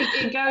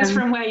 It goes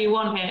from where you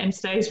want it and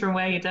stays from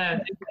where you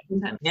don't.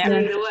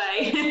 Either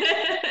way.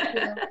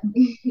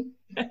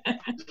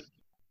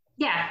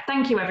 Yeah,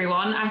 thank you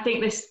everyone. I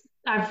think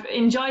I've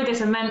enjoyed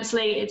this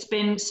immensely. It's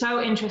been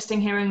so interesting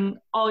hearing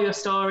all your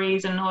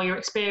stories and all your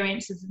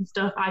experiences and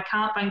stuff. I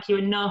can't thank you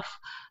enough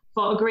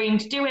for agreeing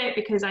to do it,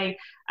 because I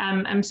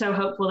am so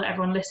hopeful that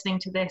everyone listening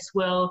to this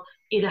will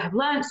either have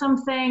learned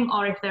something,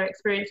 or if they're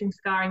experiencing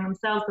scarring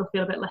themselves, they'll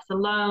feel a bit less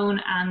alone,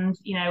 and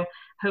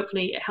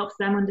hopefully it helps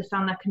them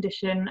understand their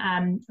condition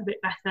a bit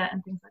better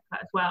and things like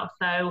that as well.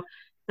 So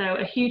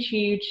a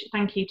huge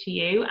thank you to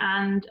you,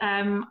 and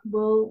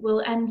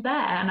we'll end there,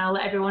 and I'll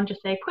let everyone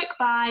just say a quick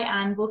bye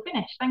and we'll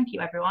finish. Thank you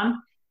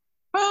everyone.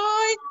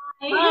 Bye.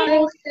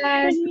 Bye.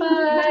 Bye.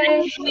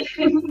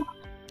 Bye.